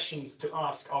many questions to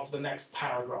ask of the next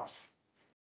paragraph.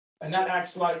 And that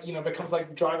acts like, you know, becomes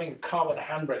like driving a car with a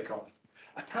handbrake on.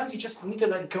 At times you just need to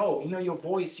let go, you know, your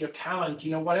voice, your talent,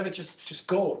 you know, whatever, just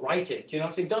go, write it, you know what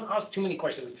I'm saying? Don't ask too many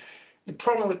questions. The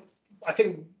problem with, I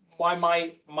think why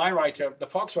my writer, the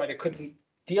Fox writer, couldn't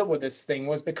deal with this thing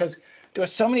was because there were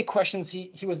so many questions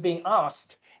he was being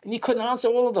asked and he couldn't answer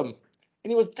all of them. And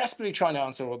he was desperately trying to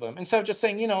answer all of them. Instead of just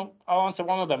saying, you know, I'll answer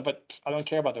one of them, but I don't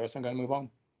care about the rest, I'm going to move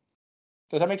on.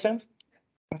 Does that make sense?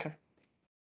 Okay.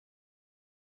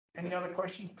 Any other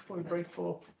questions before we break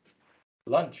for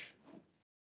lunch?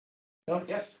 No,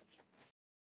 yes.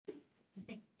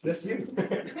 Yes, you.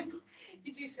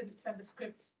 You do send the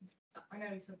script. I know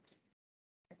it's a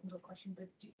technical question, but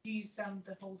do you send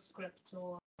the whole script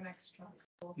or an extra?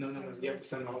 No, you have to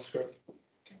send the whole script.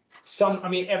 Some, I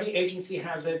mean, every agency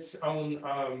has its own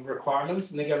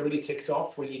requirements and they get really ticked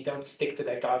off when you don't stick to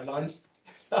their guidelines.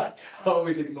 I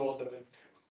always ignore them.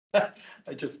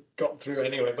 I just got through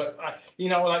anyway, but you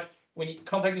know, like when you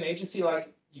contact an agency,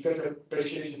 like you go to the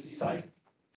British agency site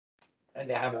and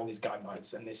they have all these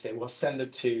guidelines and they say, well, send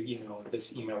it to, you know,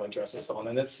 this email address and so on.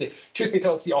 And it's the, truth be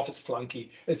told, it's the office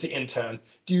flunky, it's the intern.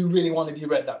 Do you really want to be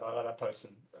read that by that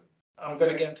person? I'm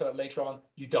going to get into it later on.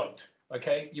 You don't.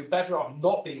 Okay, you're better off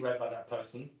not being read by that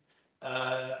person,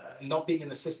 not being in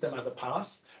the system as a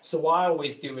pass. So what I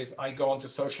always do is I go onto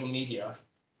social media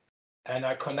and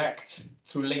I connect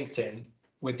through LinkedIn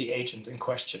with the agent in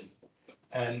question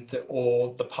and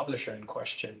or the publisher in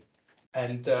question.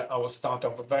 And I will start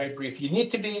off very brief. You need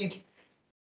to be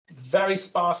very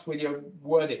sparse with your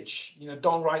wordage. You know,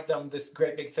 don't write them this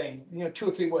great big thing. You know, 2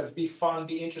 or 3 words. Be fun,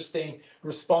 be interesting,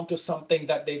 respond to something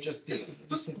that they've just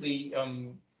recently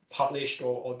published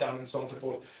or done and so on and so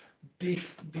forth. Be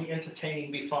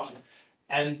entertaining, be fun,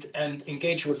 and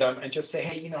engage with them and just say,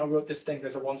 hey, you know, I wrote this thing.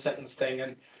 There's a 1-sentence thing,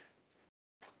 and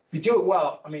you do it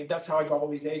well. I mean, that's how I got all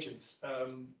these agents.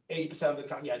 80% of the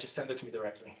time, yeah, just send it to me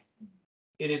directly.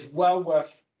 It is well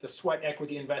worth the sweat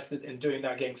equity invested in doing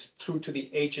that game through to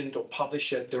the agent or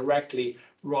publisher directly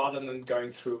rather than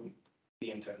going through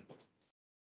the intern.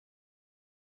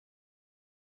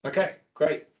 Okay,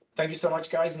 great. Thank you so much,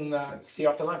 guys, and see you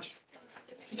after lunch.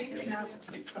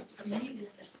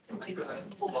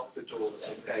 Lock the doors,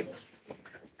 okay?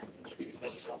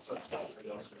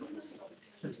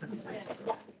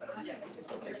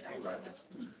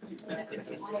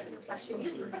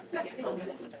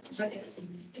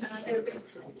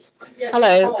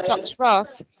 Hello, Dr.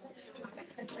 Ross.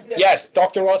 Yes,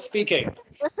 Dr. Ross speaking.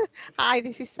 Hi,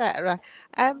 this is Sarah.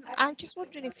 I'm just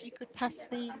wondering if you could pass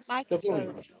the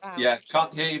microphone around. Yeah,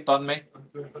 can't hear you, Bunmi.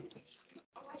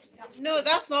 No,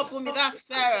 that's not Bumi, that's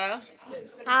Sarah.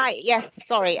 Hi, yes,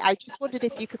 sorry. I just wondered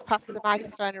if you could pass the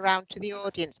microphone around to the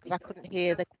audience because I couldn't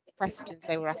hear the questions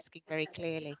they were asking very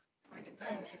clearly.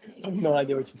 I have no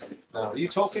idea what you're saying. No, are you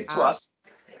talking to Ah. us?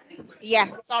 Yeah,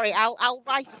 sorry. I'll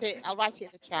write it. I'll write it in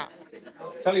the chat.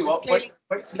 Tell you what, Clearly...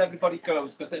 wait till everybody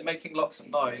goes because they're making lots of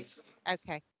noise.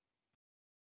 Okay.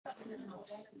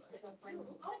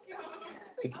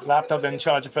 Did the laptop didn't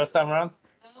charge the first time around?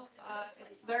 No,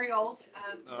 it's very old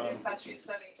and the battery's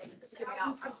slowly giving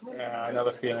out. Yeah, I know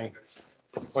the feeling.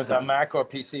 Was that Mac or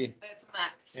PC? It's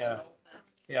max. Yeah.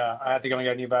 Yeah, I had to go and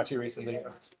get a new battery recently.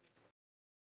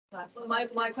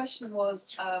 My question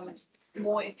was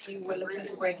more if you were looking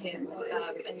to break in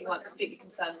and you weren't completely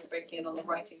concerned with breaking in on the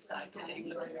writing side, but you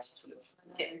were looking to sort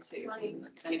of get into,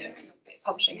 you know,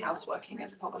 publishing house working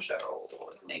as a publisher or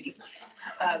as an agent.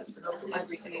 I've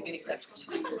recently been accepted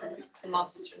to a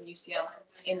master's from UCL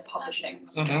in publishing.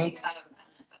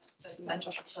 There's a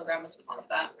mentorship program as part of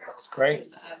that.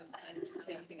 Great. And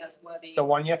so you think that's worthy? It's a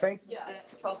 1-year thing?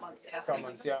 12 months, yeah. 12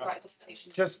 months, yeah. Write a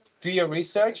dissertation. Just do your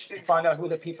research, find out who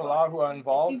the people are who are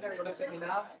involved.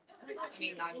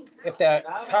 If they're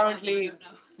currently,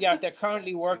 yeah, if they're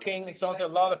currently working, it's also a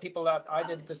lot of people that I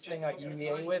did this thing at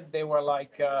UEA with, they were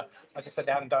like, as I said,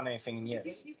 they hadn't done anything in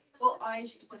years. Well, I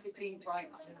specifically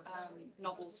write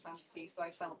novels, fantasy, so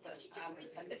I felt that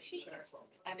a literature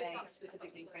MA,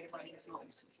 specifically in creative writing, is not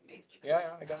useful for me. Yeah,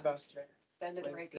 I got that. They're literary